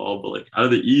really good ball. But like out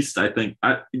of the East, I think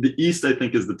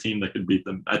is the team that could beat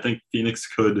them. I think Phoenix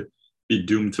could be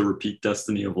doomed to repeat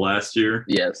destiny of last year.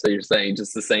 Yeah, so you're saying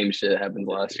just the same shit happened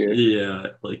last year. Yeah,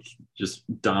 like just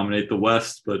dominate the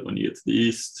West, but when you get to the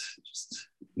East, just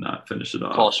not finish it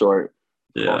off. Fall short.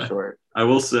 I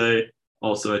will say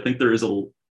also, I think there is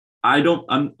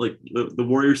I'm like the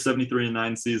Warriors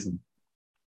 73-9 season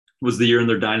was the year in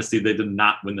their dynasty they did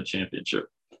not win the championship.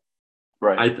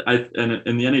 Right. And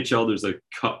in the NHL,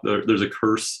 there's a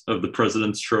curse of the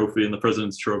President's Trophy, and the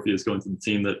President's Trophy is going to the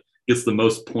team that gets the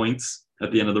most points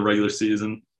at the end of the regular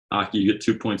season. Hockey, you get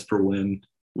 2 points per win,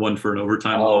 1 for an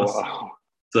overtime loss.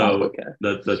 So okay.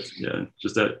 that's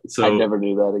just that. So I never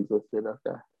knew that existed.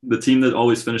 Okay. The team that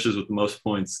always finishes with the most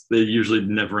points, they usually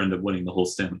never end up winning the whole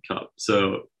Stanley Cup.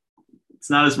 So it's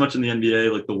not as much in the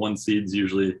NBA. Like the 1 seeds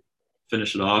usually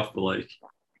finish it off, but like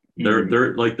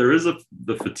there is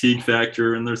the fatigue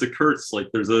factor, and there's a curse. Like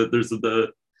there's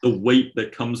the weight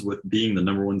that comes with being the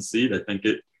number 1 seed. I think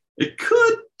it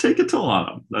could take a toll on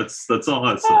them. That's all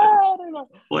I'd say. I don't know.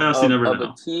 Playoffs, you never know. Of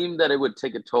a team that it would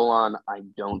take a toll on, I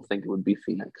don't think it would be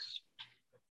Phoenix.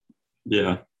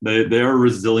 Yeah, they are a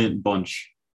resilient bunch.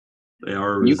 They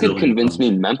are. A resilient you could convince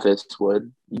bunch. me Memphis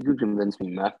would. You could convince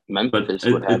me Memphis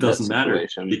would have it doesn't that matter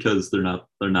situation. because they're not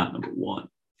number 1.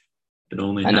 It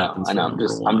only I know. happens.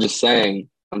 I'm just saying.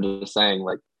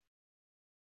 Like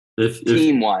if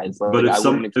team wise, like, but I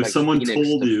wouldn't expect if someone Phoenix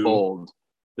told to you fold.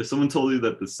 If someone told you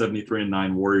that the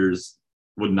 73-9 Warriors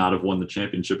would not have won the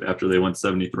championship after they went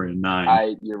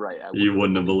 73-9, you're right. You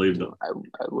wouldn't have believed them. I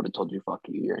would have told you, "Fuck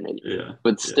you, you're an idiot." Yeah.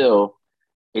 But still,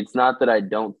 it's not that I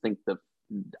don't think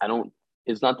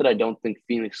It's not that I don't think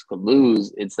Phoenix could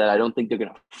lose. It's that I don't think they're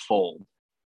gonna fold.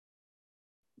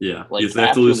 Yeah, like because they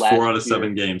have to lose 4 out of year,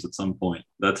 7 games at some point.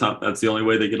 That's the only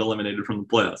way they get eliminated from the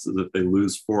playoffs is if they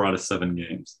lose 4 out of 7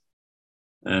 games,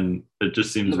 and it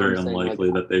just seems very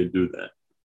unlikely that they do that.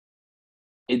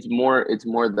 It's more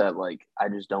that like I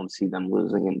just don't see them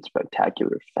losing in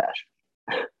spectacular fashion.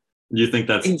 You think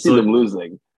that's? I can see them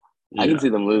losing. Yeah. I can see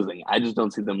them losing. I just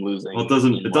don't see them losing. Well,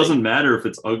 it doesn't matter if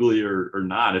it's ugly or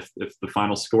not. If the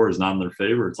final score is not in their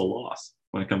favor, it's a loss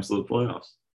when it comes to the playoffs.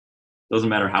 Doesn't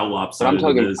matter how lopsided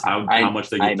it is, how much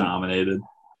they get dominated.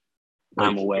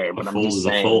 I'm aware, but I'm just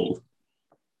saying. A fold.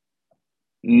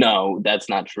 No, that's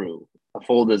not true. A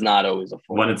fold is not always a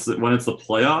fold. When it's the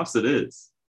playoffs, it is.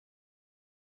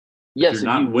 Yes, if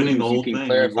you're not winning the whole thing, you can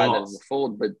clarify that as a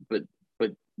fold,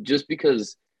 but just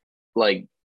because like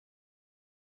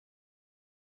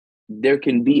there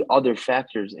can be other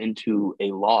factors into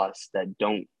a loss that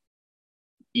don't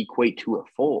equate to a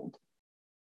fold.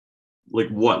 Like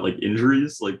what? Like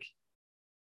injuries? Like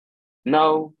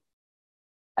no,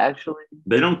 actually,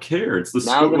 they don't care. It's the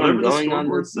now that I'm going on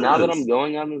this. Now that I'm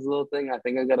going on this little thing, I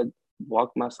think I gotta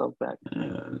walk myself back.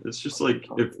 Yeah, it's just like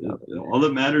if all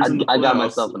that matters in the playoffs. I got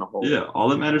myself in a hole. Yeah, all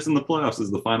that matters in the playoffs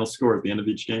is the final score at the end of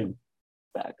each game.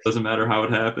 Facts. Doesn't matter how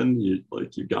it happened. You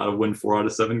got to win 4 out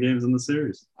of 7 games in the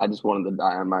series. I just wanted to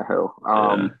die on my hill.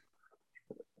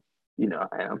 You know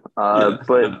I am.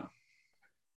 But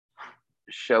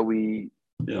shall we?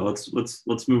 Yeah,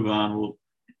 let's move on.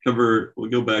 We'll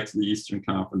go back to the Eastern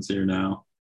Conference here now.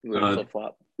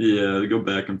 Flip-flop. Yeah, we go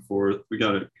back and forth. We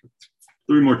got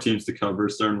 3 more teams to cover,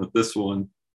 starting with this one.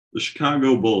 The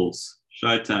Chicago Bulls,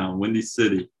 Chi-Town, Windy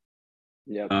City.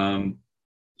 Yeah.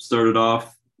 Started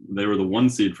off, they were the 1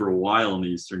 seed for a while in the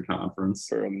Eastern Conference.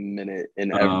 For a minute. Then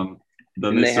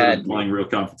they started playing real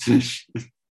competition.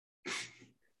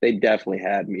 They definitely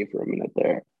had me for a minute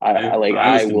there.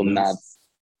 I will not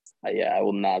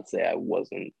say I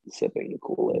wasn't sipping the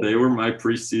Kool-Aid. They were my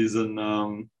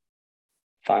preseason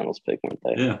finals pick, weren't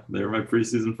they? Yeah, they were my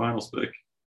preseason finals pick.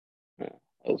 Yeah,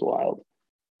 that was wild.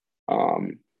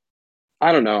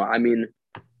 I don't know. I mean,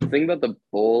 the thing about the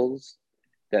Bulls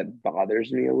that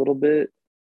bothers me a little bit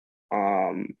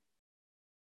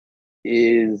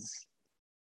is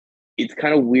it's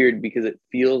kind of weird because it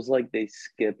feels like they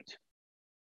skipped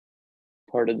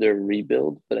part of their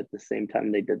rebuild, but at the same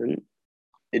time they didn't.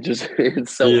 It's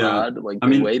so odd. Like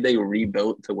the way they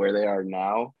rebuilt to where they are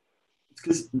now. It's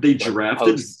because they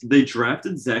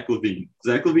drafted Zach LaVine.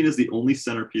 Zach LaVine is the only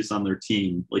centerpiece on their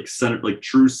team,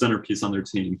 true centerpiece on their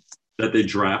team that they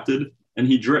drafted. And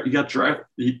he got drafted.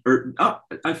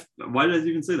 Why did I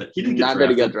even say that? He didn't get drafted. That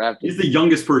he got drafted. He's the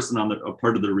youngest person on a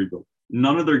part of their rebuild.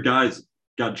 None of their guys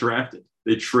got drafted.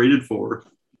 They traded for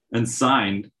and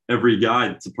signed every guy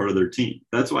that's a part of their team.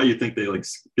 That's why you think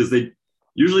because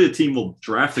usually a team will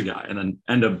draft a guy and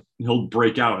then he'll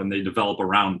break out and they develop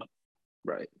around them.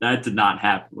 Right. That did not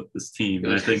happen with this team.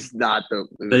 And I think it's not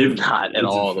at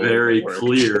all. It's very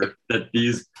clear that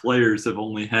these players have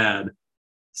only had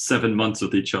 7 months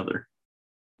with each other.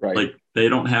 Right. Like they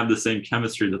don't have the same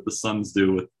chemistry that the Suns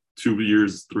do with 2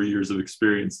 years, 3 years of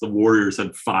experience. The Warriors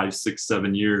had 5, 6,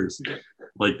 7 years.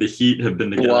 Like the Heat have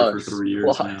been together for 3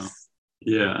 years now.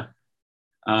 Yeah.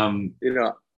 I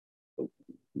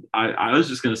was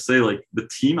just gonna say, like, the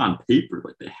team on paper,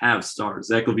 like, they have stars.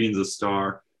 Zach LaVine's a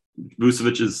star.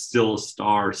 Vucevic is still a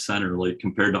star center, like,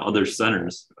 compared to other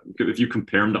centers. If you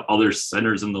compare him to other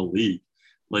centers in the league,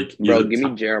 like, bro, give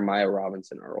me Jeremiah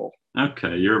Robinson Earl.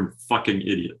 Okay, you're a fucking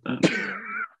idiot then.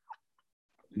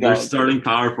 Their starting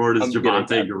power forward is I'm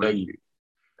Javonte Green.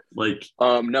 Like,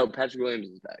 no, Patrick Williams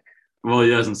is back. Well,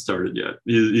 he hasn't started yet.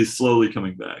 He's slowly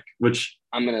coming back, which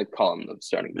I'm gonna call him the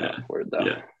starting power forward, though.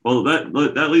 Yeah. Well,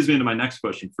 that leads me into my next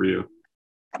question for you.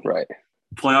 Right.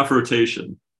 Playoff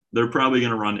rotation. They're probably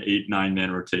going to run 8-9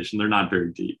 man rotation. They're not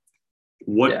very deep.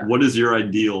 What is your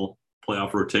ideal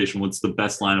playoff rotation? What's the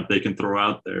best lineup they can throw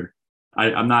out there?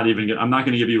 I'm not going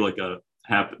to give you like a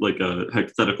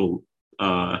hypothetical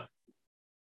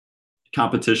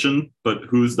competition, but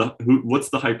what's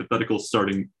the hypothetical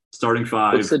starting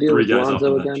five? What's the deal 3 with guys Lonzo off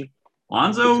the bench? again?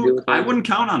 Lonzo, I wouldn't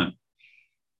count on him.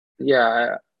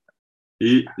 Yeah.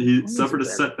 He suffered a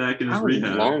setback in his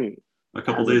rehab a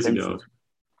couple days ago.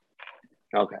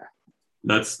 Okay.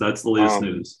 That's the latest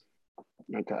news.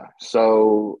 Okay.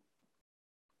 So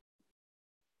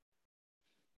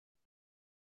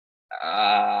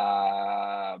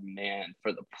man,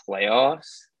 for the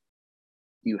playoffs,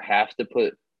 you have to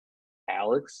put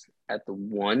Alex at the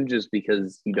 1 just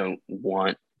because you don't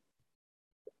want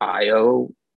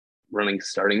Io running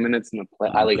starting minutes in the play.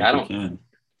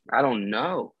 I don't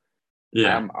know.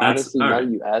 Yeah, honestly, now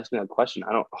that you asked me that question,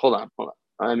 hold on.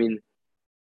 I mean,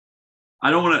 I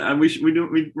don't want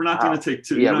to. We're not going to take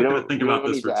too. Yeah, we're not going to think about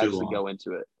this for too long. Go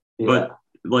into it. But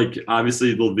like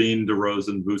obviously, Levine,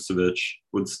 DeRozan, Vucevic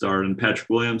would start, and Patrick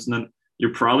Williams, and then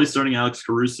you're probably starting Alex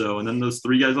Caruso, and then those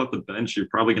 3 guys off the bench, you're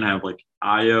probably going to have like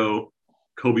Io,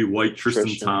 Kobe White,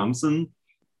 Tristan Thompson,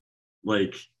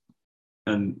 like,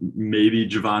 and maybe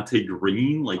Javonte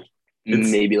Green, like.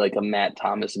 Maybe like a Matt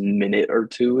Thomas minute or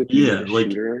 2.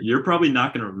 You're probably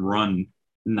not going to run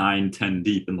 9-10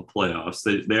 deep in the playoffs.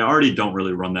 They already don't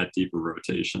really run that deeper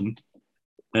rotation,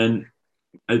 and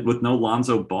with no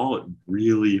Lonzo Ball, it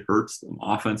really hurts them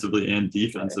offensively and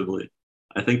defensively.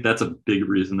 Right. I think that's a big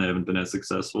reason they haven't been as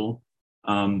successful.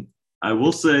 I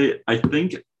will say, I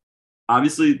think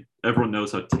obviously everyone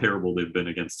knows how terrible they've been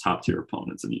against top tier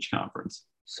opponents in each conference.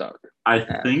 I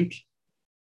think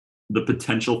the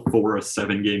potential for a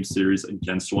 7-game series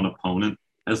against one opponent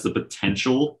has the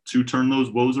potential to turn those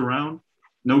woes around.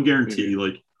 No guarantee,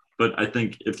 but I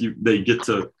think if they get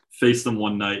to face them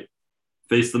one night,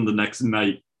 face them the next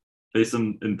night, face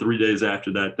them in 3 days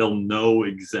after that, they'll know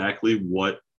exactly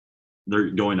what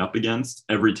they're going up against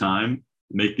every time,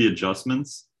 make the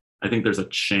adjustments. I think there's a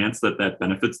chance that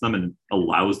benefits them and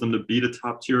allows them to beat a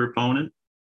top tier opponent.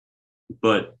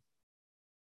 But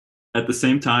at the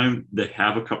same time, they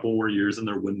have a couple more years in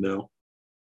their window.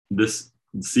 This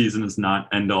season is not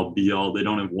end all be all. They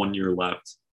don't have 1 year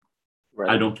left. Right.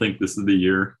 I don't think this is the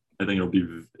year. I think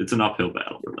it's an uphill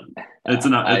battle for them. It's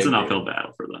an uphill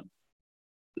battle for them.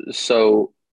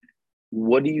 So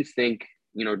what do you think,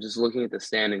 just looking at the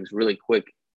standings really quick,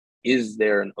 is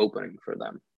there an opening for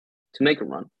them to make a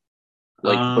run?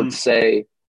 Let's say,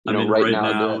 right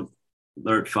now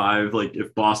they're at 5. Like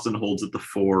if Boston holds at the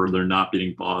 4, they're not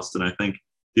beating Boston. I think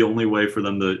the only way for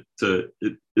them to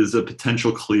is a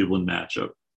potential Cleveland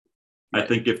matchup. Right. I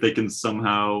think if they can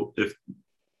somehow, if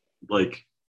like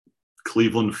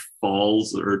Cleveland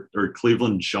falls or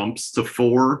Cleveland jumps to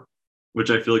 4,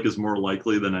 which I feel like is more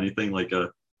likely than anything, like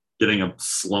getting a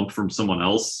slump from someone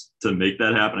else to make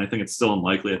that happen. I think it's still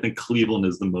unlikely. I think Cleveland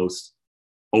is the most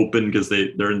open because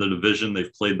they're in the division.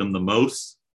 They've played them the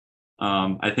most.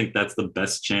 I think that's the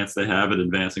best chance they have at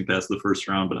advancing past the first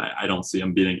round, but I don't see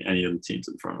them beating any of the teams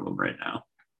in front of them right now.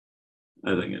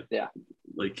 I think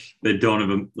like they don't have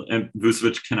them, and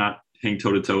Vucevic cannot hang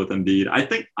toe-to-toe with Embiid. I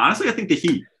think the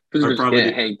Heat are probably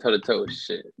can't hang toe-to-toe with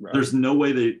shit, bro. There's no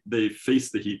way they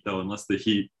face the Heat, though, unless the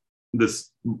Heat,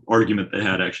 this argument they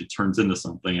had actually turns into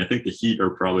something. I think the Heat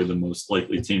are probably the most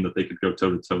likely team that they could go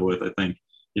toe-to-toe with. I think,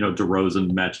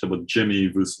 DeRozan matched up with Jimmy,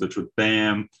 Vucevic with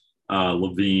Bam,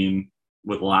 Levine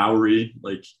with Lowry,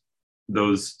 like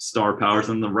those star powers,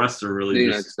 and the rest are really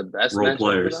just the best role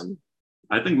players.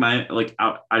 I think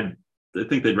I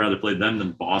think they'd rather play them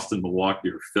than Boston, Milwaukee,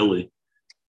 or Philly.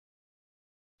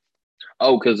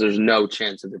 Oh, because there's no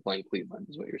chance that they're playing Cleveland,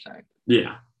 is what you're saying.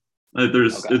 Yeah,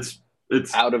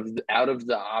 it's out of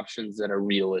the options that are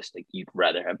realistic, you'd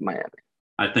rather have Miami.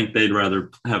 I think they'd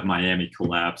rather have Miami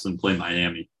collapse and play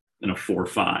Miami in a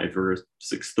 4-5 or a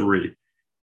 6-3.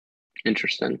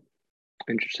 Interesting.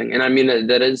 And I mean,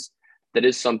 that is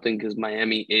something, because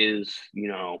Miami is,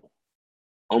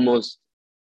 almost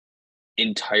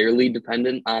entirely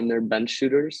dependent on their bench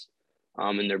shooters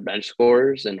and their bench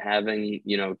scorers, and having,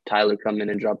 Tyler come in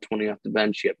and drop 20 off the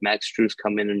bench. You have Max Strus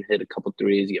come in and hit a couple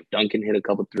threes. You have Duncan hit a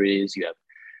couple threes. You have,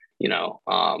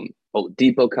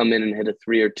 Oladipo come in and hit a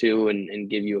 3 or 2 and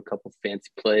give you a couple fancy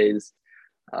plays.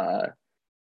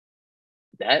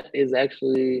 That is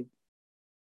actually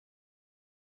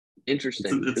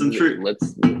interesting. It's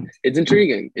intriguing. It's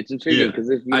intriguing. It's intriguing because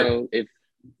if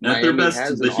at their Miami best,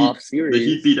 has the an off Heat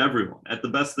series, beat everyone. At the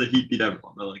best, the Heat beat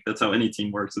everyone. Like that's how any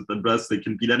team works. At the best, they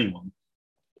can beat anyone.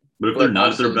 But if they're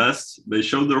not at their best, they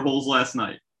showed their holes last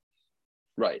night.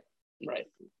 Right.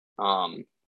 I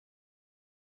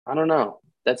don't know.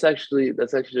 That's actually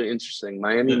interesting.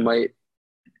 Miami might,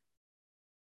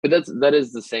 but that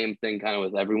is the same thing kind of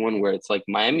with everyone, where it's like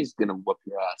Miami's gonna whoop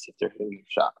your ass if they're hitting their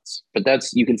shots. But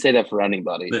you can say that for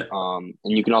anybody. Yeah. And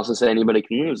you can also say anybody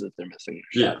can lose if they're missing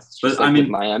their shots. Yeah, but like with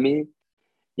Miami,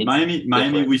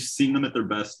 we've seen them at their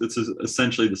best. This is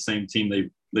essentially the same team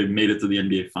they've made it to the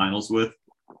NBA Finals with,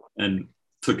 and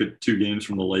took it 2 games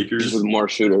from the Lakers just with more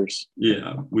shooters.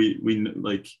 Yeah, we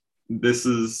like this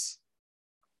is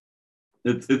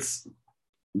it's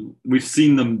we've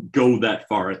seen them go that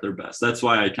far at their best. That's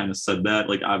why I kind of said that.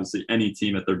 Like obviously, any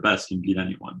team at their best can beat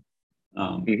anyone,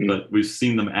 but we've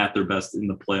seen them at their best in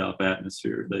the playoff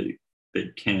atmosphere. They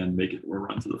can make it or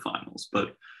run to the finals.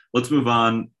 But let's move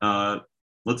on.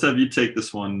 Let's have you take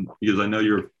this one because I know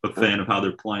you're a fan of how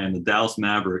they're playing. The Dallas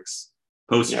Mavericks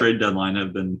post-trade deadline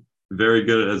have been very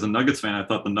good. As a Nuggets fan, I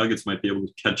thought the Nuggets might be able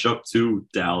to catch up to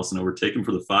Dallas and overtake them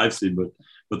for the 5 seed, but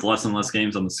with less and less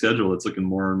games on the schedule, it's looking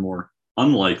more and more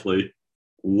unlikely.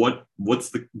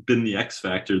 What's been the X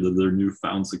factor to their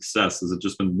newfound success? Has it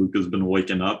just been Luka's been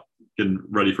waking up, getting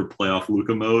ready for playoff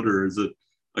Luka mode, or is it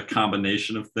a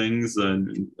combination of things?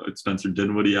 And Spencer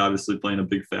Dinwiddie obviously playing a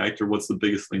big factor. What's the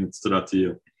biggest thing that stood out to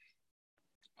you?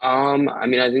 I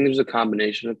mean, I think there's a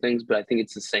combination of things, but I think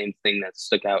it's the same thing that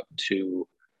stuck out to,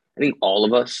 I think, all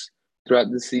of us throughout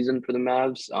the season for the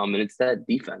Mavs. And it's that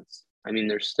defense. I mean,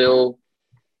 they're still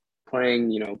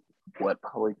playing,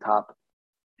 probably top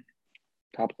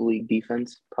of the league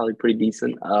defense, probably pretty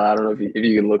decent. I don't know if you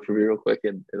can look for me real quick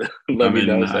and let me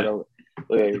know so I don't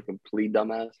look like a complete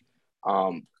dumbass.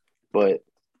 I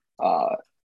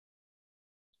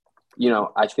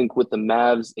think with the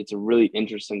Mavs, it's a really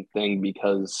interesting thing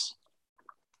because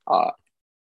I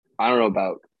don't know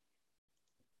about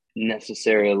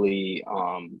necessarily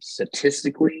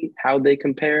statistically how they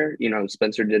compare.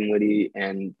 Spencer Dinwiddie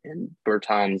and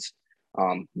Bertans,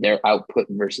 their output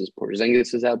versus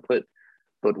Porzingis' output.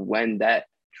 But when that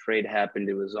trade happened,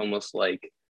 it was almost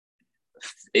like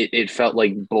it felt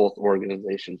like both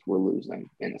organizations were losing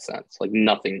in a sense. Like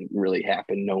nothing really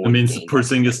happened. No one. I mean,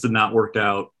 Porzingis did not work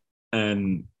out,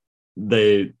 and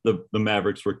the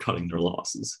Mavericks were cutting their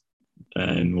losses.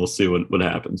 And we'll see what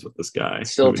happens with this guy.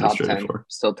 Still top 10.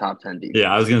 Still top 10 defense.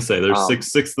 Yeah, I was gonna say they're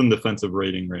sixth in defensive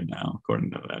rating right now, according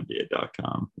to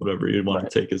NBA.com. Whatever you want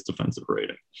to take as defensive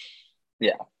rating.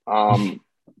 Yeah.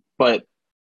 But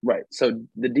right. So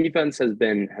the defense has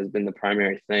been the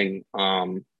primary thing.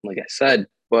 Like I said,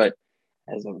 but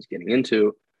as I was getting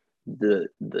into, the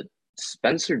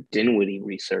Spencer Dinwiddie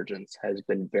resurgence has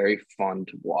been very fun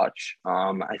to watch.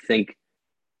 I think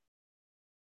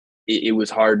it was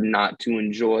hard not to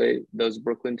enjoy those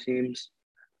Brooklyn teams.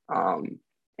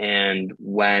 And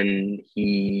when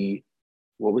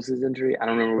what was his injury? I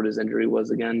don't remember what his injury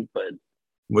was again, but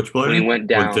which player? When he went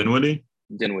down, Dinwiddie.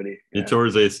 Yeah. He tore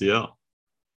his ACL.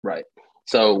 Right.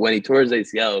 So when he tore his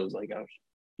ACL, it was like,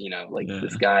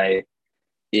 this guy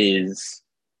is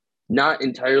not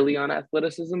entirely on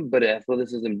athleticism, but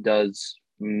athleticism does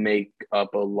make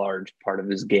up a large part of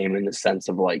his game in the sense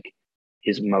of like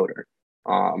his motor.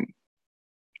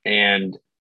 And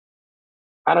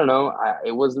I don't know.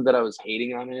 It wasn't that I was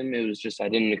hating on him. It was just I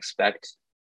didn't expect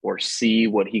or see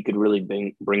what he could really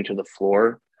bring to the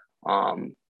floor.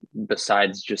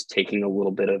 Besides just taking a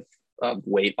little bit of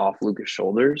weight off Luka's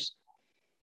shoulders,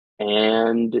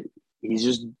 and he's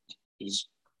just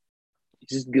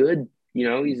good.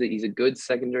 He's a good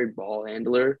secondary ball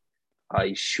handler.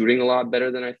 He's shooting a lot better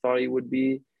than I thought he would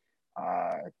be.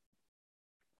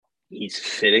 He's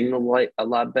fitting a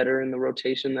lot better in the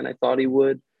rotation than I thought he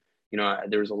would.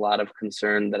 There was a lot of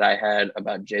concern that I had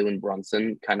about Jalen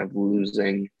Brunson kind of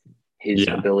losing his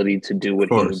ability to do what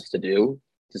he needs to do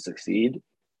to succeed,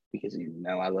 because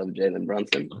I love Jalen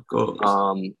Brunson. Of course.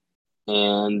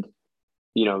 And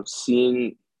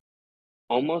seeing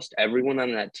almost everyone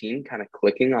on that team kind of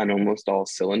clicking on almost all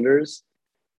cylinders.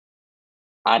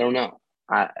 I don't know.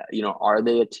 Are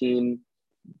they a team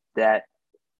that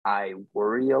I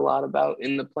worry a lot about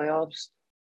in the playoffs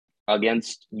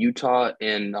against Utah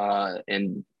and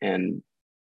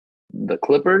the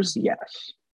Clippers?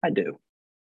 Yes, I do.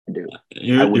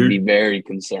 I would be very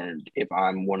concerned if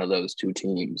I'm one of those two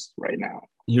teams right now.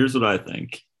 Here's what I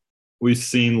think. We've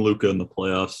seen Luka in the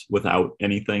playoffs without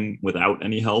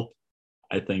any help.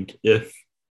 I think if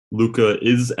Luka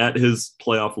is at his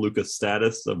playoff Luka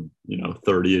status of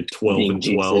 30, 12,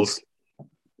 and 12.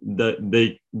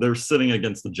 They're sitting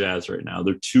against the Jazz right now.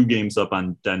 They're 2 games up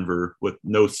on Denver with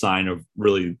no sign of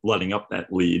really letting up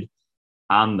that lead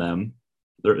on them.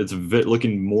 It's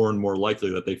looking more and more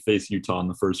likely that they face Utah in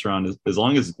the first round. As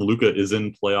long as Luka is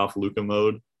in playoff Luka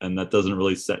mode, and that doesn't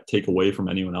really take away from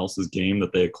anyone else's game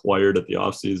that they acquired at the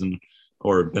offseason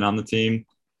or been on the team,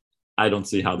 I don't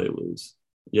see how they lose.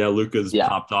 Yeah, Luka's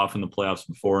popped off in the playoffs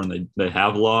before, and they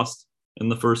have lost in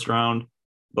the first round,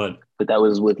 but that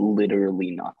was with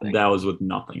literally nothing. That was with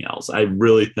nothing else. I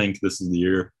really think this is the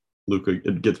year Luka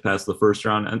gets past the first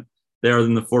round, and they are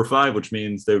in the 4-5, which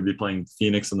means they would be playing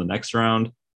Phoenix in the next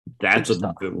round. That's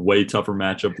a way tougher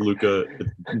matchup. Luka, it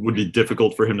would be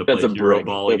difficult for him to play hero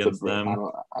ball against them.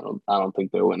 I don't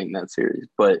think they're winning that series,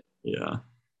 but yeah,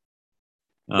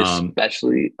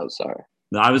 especially. Oh, sorry.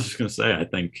 No, I was just gonna say, I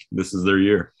think this is their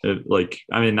year.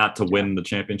 Not to win the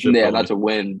championship. Yeah, not to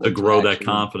win, to grow that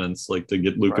confidence, to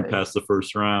get Luka past the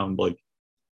first round. It's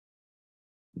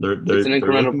an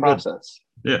incremental process.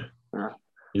 Good. Yeah.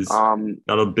 He's got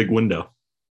a big window.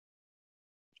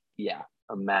 Yeah,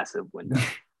 a massive window.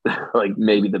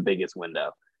 Maybe the biggest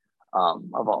window of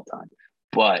all time.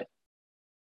 But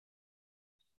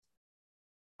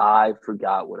I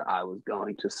forgot what I was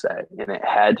going to say, and it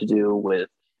had to do with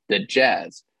the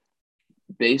Jazz.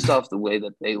 Based off the way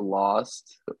that they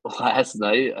lost last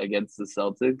night against the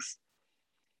Celtics,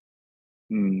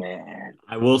 man.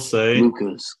 I will say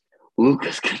Luka's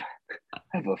gonna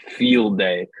have a field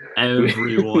day.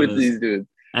 Everyone these dudes.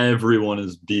 Everyone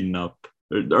is beaten up,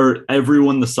 or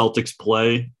everyone the Celtics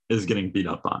play is getting beat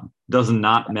up on. Does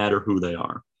not matter who they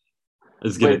are.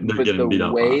 They're getting beat up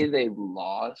on. The way they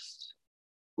lost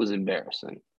was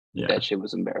embarrassing. Yeah. That shit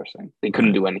was embarrassing. They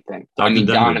couldn't do anything.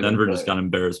 Denver just got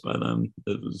embarrassed by them.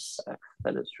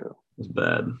 That is true. It was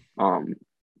bad.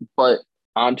 But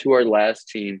on to our last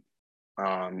team.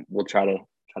 We'll try to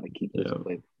keep this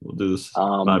quick. We'll do this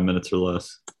 5 minutes or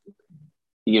less.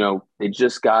 They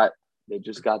just got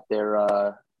their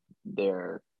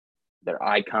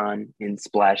icon in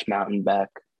Splash Mountain back.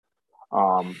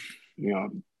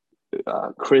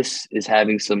 Chris is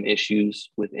having some issues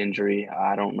with injury.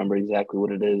 I don't remember exactly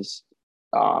what it is.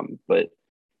 But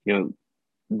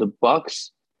the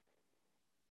Bucks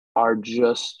are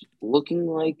just looking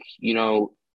like,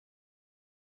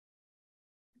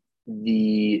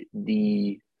 the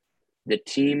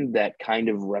team that kind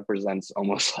of represents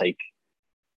almost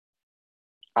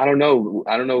I don't know,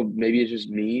 maybe it's just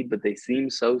me, but they seem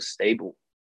so stable.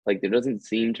 There doesn't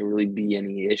seem to really be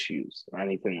any issues or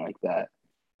anything like that.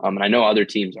 And I know other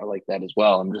teams are like that as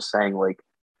well. I'm just saying,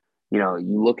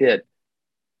 you look at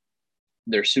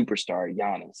their superstar,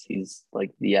 Giannis. He's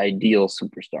the ideal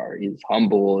superstar. He's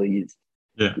humble. He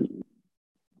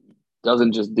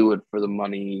doesn't just do it for the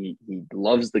money. He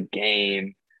loves the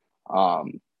game. I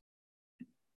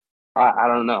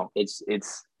don't know.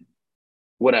 It's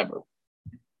whatever.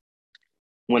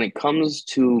 When it comes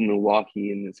to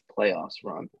Milwaukee in this playoffs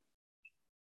run,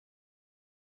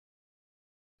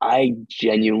 I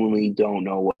genuinely don't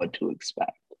know what to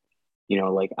expect.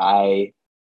 I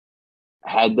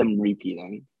had them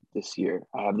repeating this year.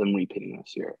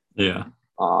 Yeah.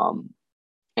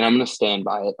 And I'm going to stand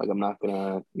by it. I'm not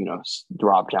going to,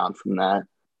 drop down from that.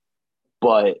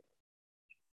 But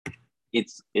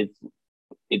it's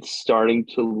starting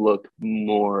to look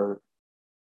more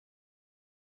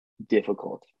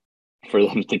difficult for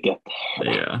them to get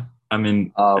there. Yeah. I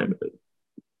mean, I'm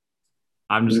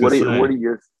just going to say, what are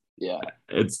your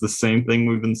it's the same thing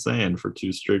we've been saying for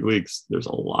 2 straight weeks. There's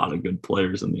a lot of good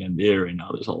players in the NBA right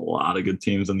now. There's a lot of good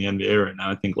teams in the NBA right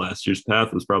now. I think last year's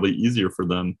path was probably easier for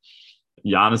them.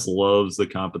 Giannis loves the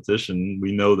competition.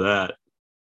 We know that.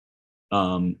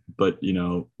 But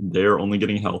they're only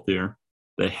getting healthier.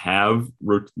 They have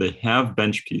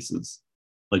bench pieces.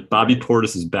 Bobby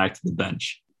Portis is back to the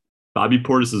bench. Bobby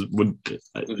Portis with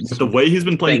the way he's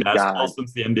been playing basketball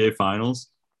since the NBA Finals,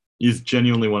 he's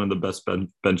genuinely one of the best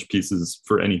bench pieces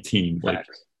for any team.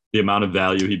 The amount of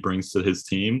value he brings to his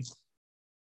team,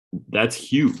 that's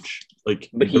huge. But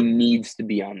he needs to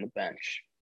be on the bench.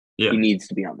 Yeah, he needs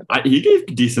to be on the bench. He gave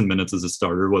decent minutes as a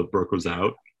starter while Brooke was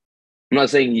out. I'm not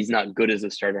saying he's not good as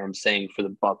a starter. I'm saying for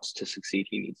the Bucks to succeed,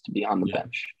 he needs to be on the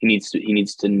bench. He needs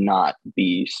to not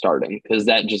be starting, because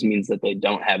that just means that they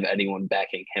don't have anyone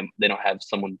backing him. They don't have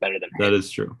someone better than him. That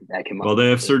is true. Well, they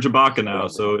have Serge Ibaka now,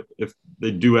 so if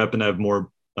they do happen to have more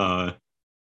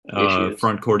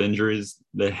front court injuries,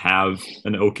 they have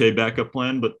an okay backup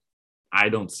plan. But I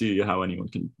don't see how anyone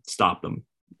can stop them.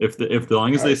 If as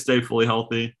long as they stay fully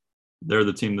healthy, they're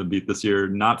the team to beat this year,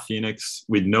 not Phoenix.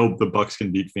 We know the Bucks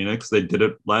can beat Phoenix. They did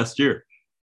it last year.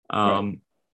 Right.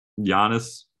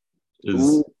 Giannis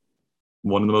is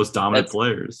one of the most dominant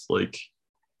players. Like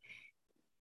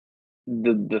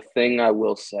the thing I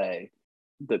will say,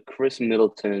 the Chris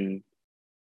Middleton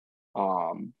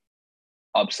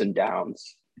ups and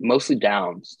downs, mostly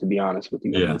downs, to be honest with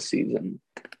you, in this season.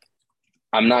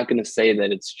 I'm not going to say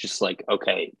that it's just like,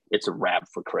 okay, it's a wrap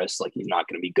for Chris. Like, he's not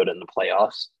going to be good in the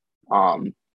playoffs.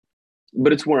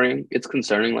 But it's worrying. It's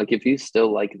concerning. Like, if he's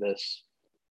still like this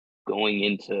going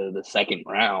into the second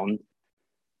round,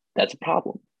 that's a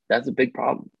problem. That's a big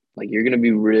problem. Like, you're going to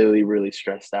be really, really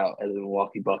stressed out as a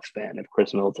Milwaukee Bucks fan if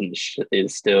Chris Middleton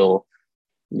is still,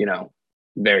 you know,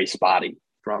 very spotty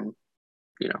from,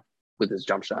 you know, with his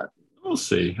jump shot. We'll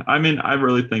see. I mean, I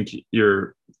really think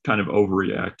you're kind of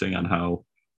overreacting on how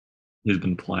he's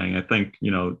been playing. I think,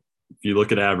 you know, if you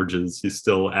look at averages, he's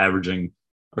still averaging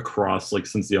across, like,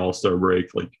 since the All-Star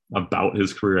break, like, about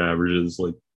his career averages.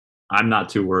 Like, I'm not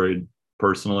too worried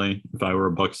personally if I were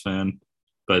a Bucks fan,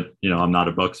 but, you know, I'm not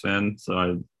a Bucks fan, so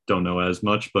I don't know as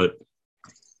much, but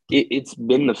it's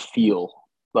been the feel.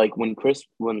 Like, when Chris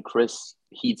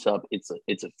heats up, it's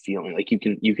a feeling. Like, you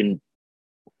can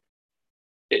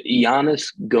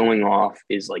Giannis going off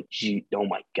is like, gee, oh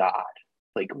my God,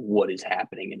 like, what is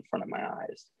happening in front of my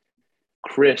eyes?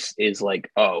 Chris is like,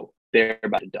 oh, they're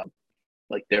about to dub.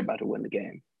 Like, they're about to win the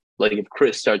game. Like, if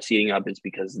Chris starts heating up, it's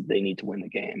because they need to win the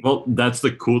game. Well, that's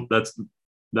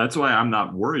why I'm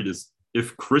not worried, is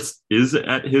if Chris is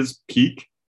at his peak,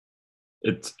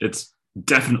 it's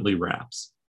definitely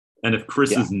wraps. And if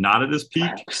Chris is not at his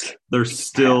peak, they're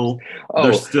still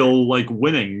like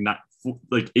winning, not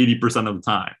like 80% of the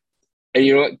time. And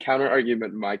you know what?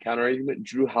 My counter argument,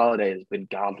 Drew Holiday has been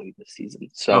godly this season.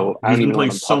 So he's been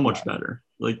playing so much better.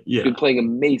 Like, yeah. He's been playing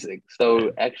amazing.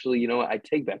 So actually, you know what? I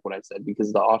take back what I said,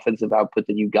 because the offensive output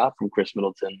that you got from Chris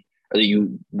Middleton, or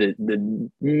the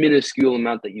minuscule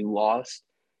amount that you lost,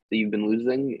 that you've been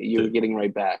losing, you're getting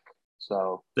right back.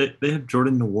 So they have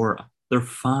Jordan Nwora. They're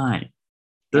fine.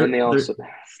 And they also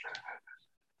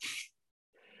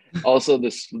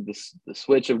the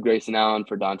switch of Grayson Allen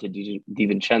for Dante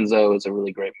DiVincenzo is a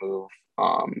really great move.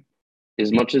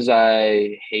 As much as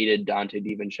I hated Dante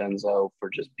DiVincenzo for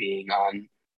just being on,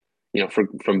 you know,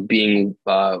 from being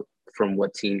from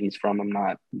what team he's from, I'm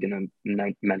not gonna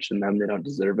mention them. They don't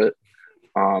deserve it.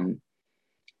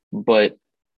 But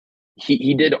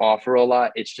he did offer a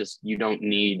lot. It's just you don't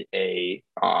need a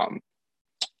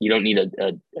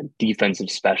defensive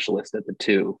specialist at the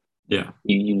two. Yeah,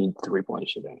 you need 3-point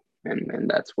shooting, and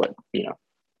that's what, you know,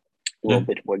 a little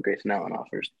bit what Grayson Allen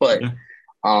offers. But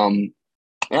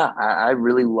I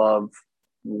really love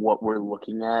what we're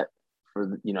looking at for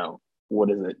the, you know, what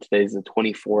is it? Today's the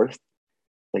 24th.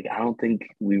 Like, I don't think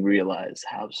we realize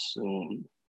how soon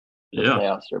the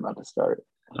playoffs are about to start.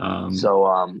 We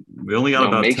only got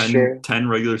about 10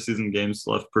 regular season games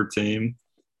left per team.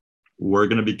 We're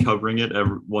going to be covering it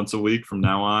once a week from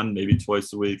now on, maybe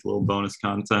twice a week, a little bonus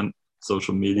content,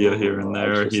 social media here and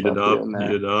there, heat it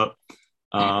up.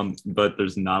 But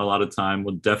there's not a lot of time.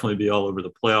 We'll definitely be all over the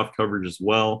playoff coverage as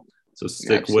well. So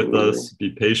stick with us,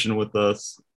 be patient with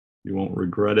us. You won't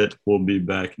regret it. We'll be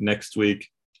back next week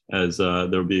as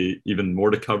there'll be even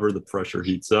more to cover. The pressure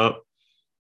heats up.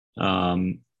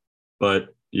 But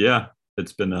yeah,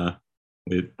 it's been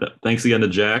thanks again to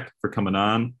Jack for coming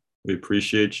on. We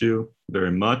appreciate you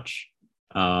very much.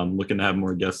 Looking to have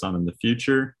more guests on in the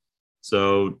future.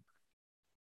 So,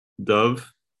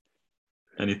 Dove,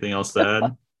 anything else to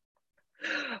add?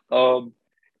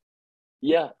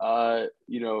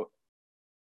 You know,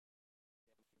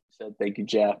 said thank you,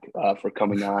 Jack, for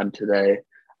coming on today.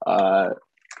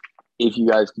 If you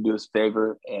guys can do us a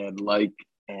favor and like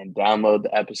and download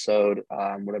the episode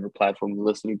on whatever platform you're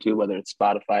listening to, whether it's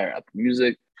Spotify or Apple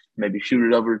Music. Maybe shoot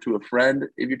it over to a friend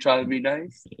if you're trying to be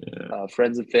nice. Yeah.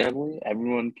 Friends and family,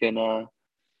 everyone can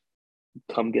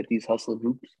come get these hustling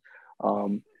hoops.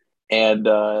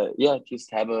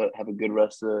 Just have a good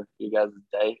rest of your guys'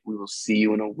 day. We will see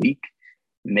you in a week,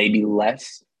 maybe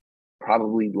less,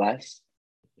 probably less.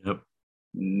 Yep.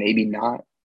 Maybe not.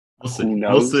 We'll see. Who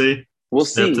knows? We'll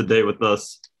see. Stay up to date with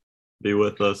us. Be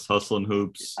with us, hustling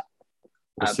hoops.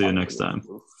 We'll see you next time.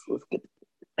 Let's get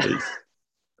Peace.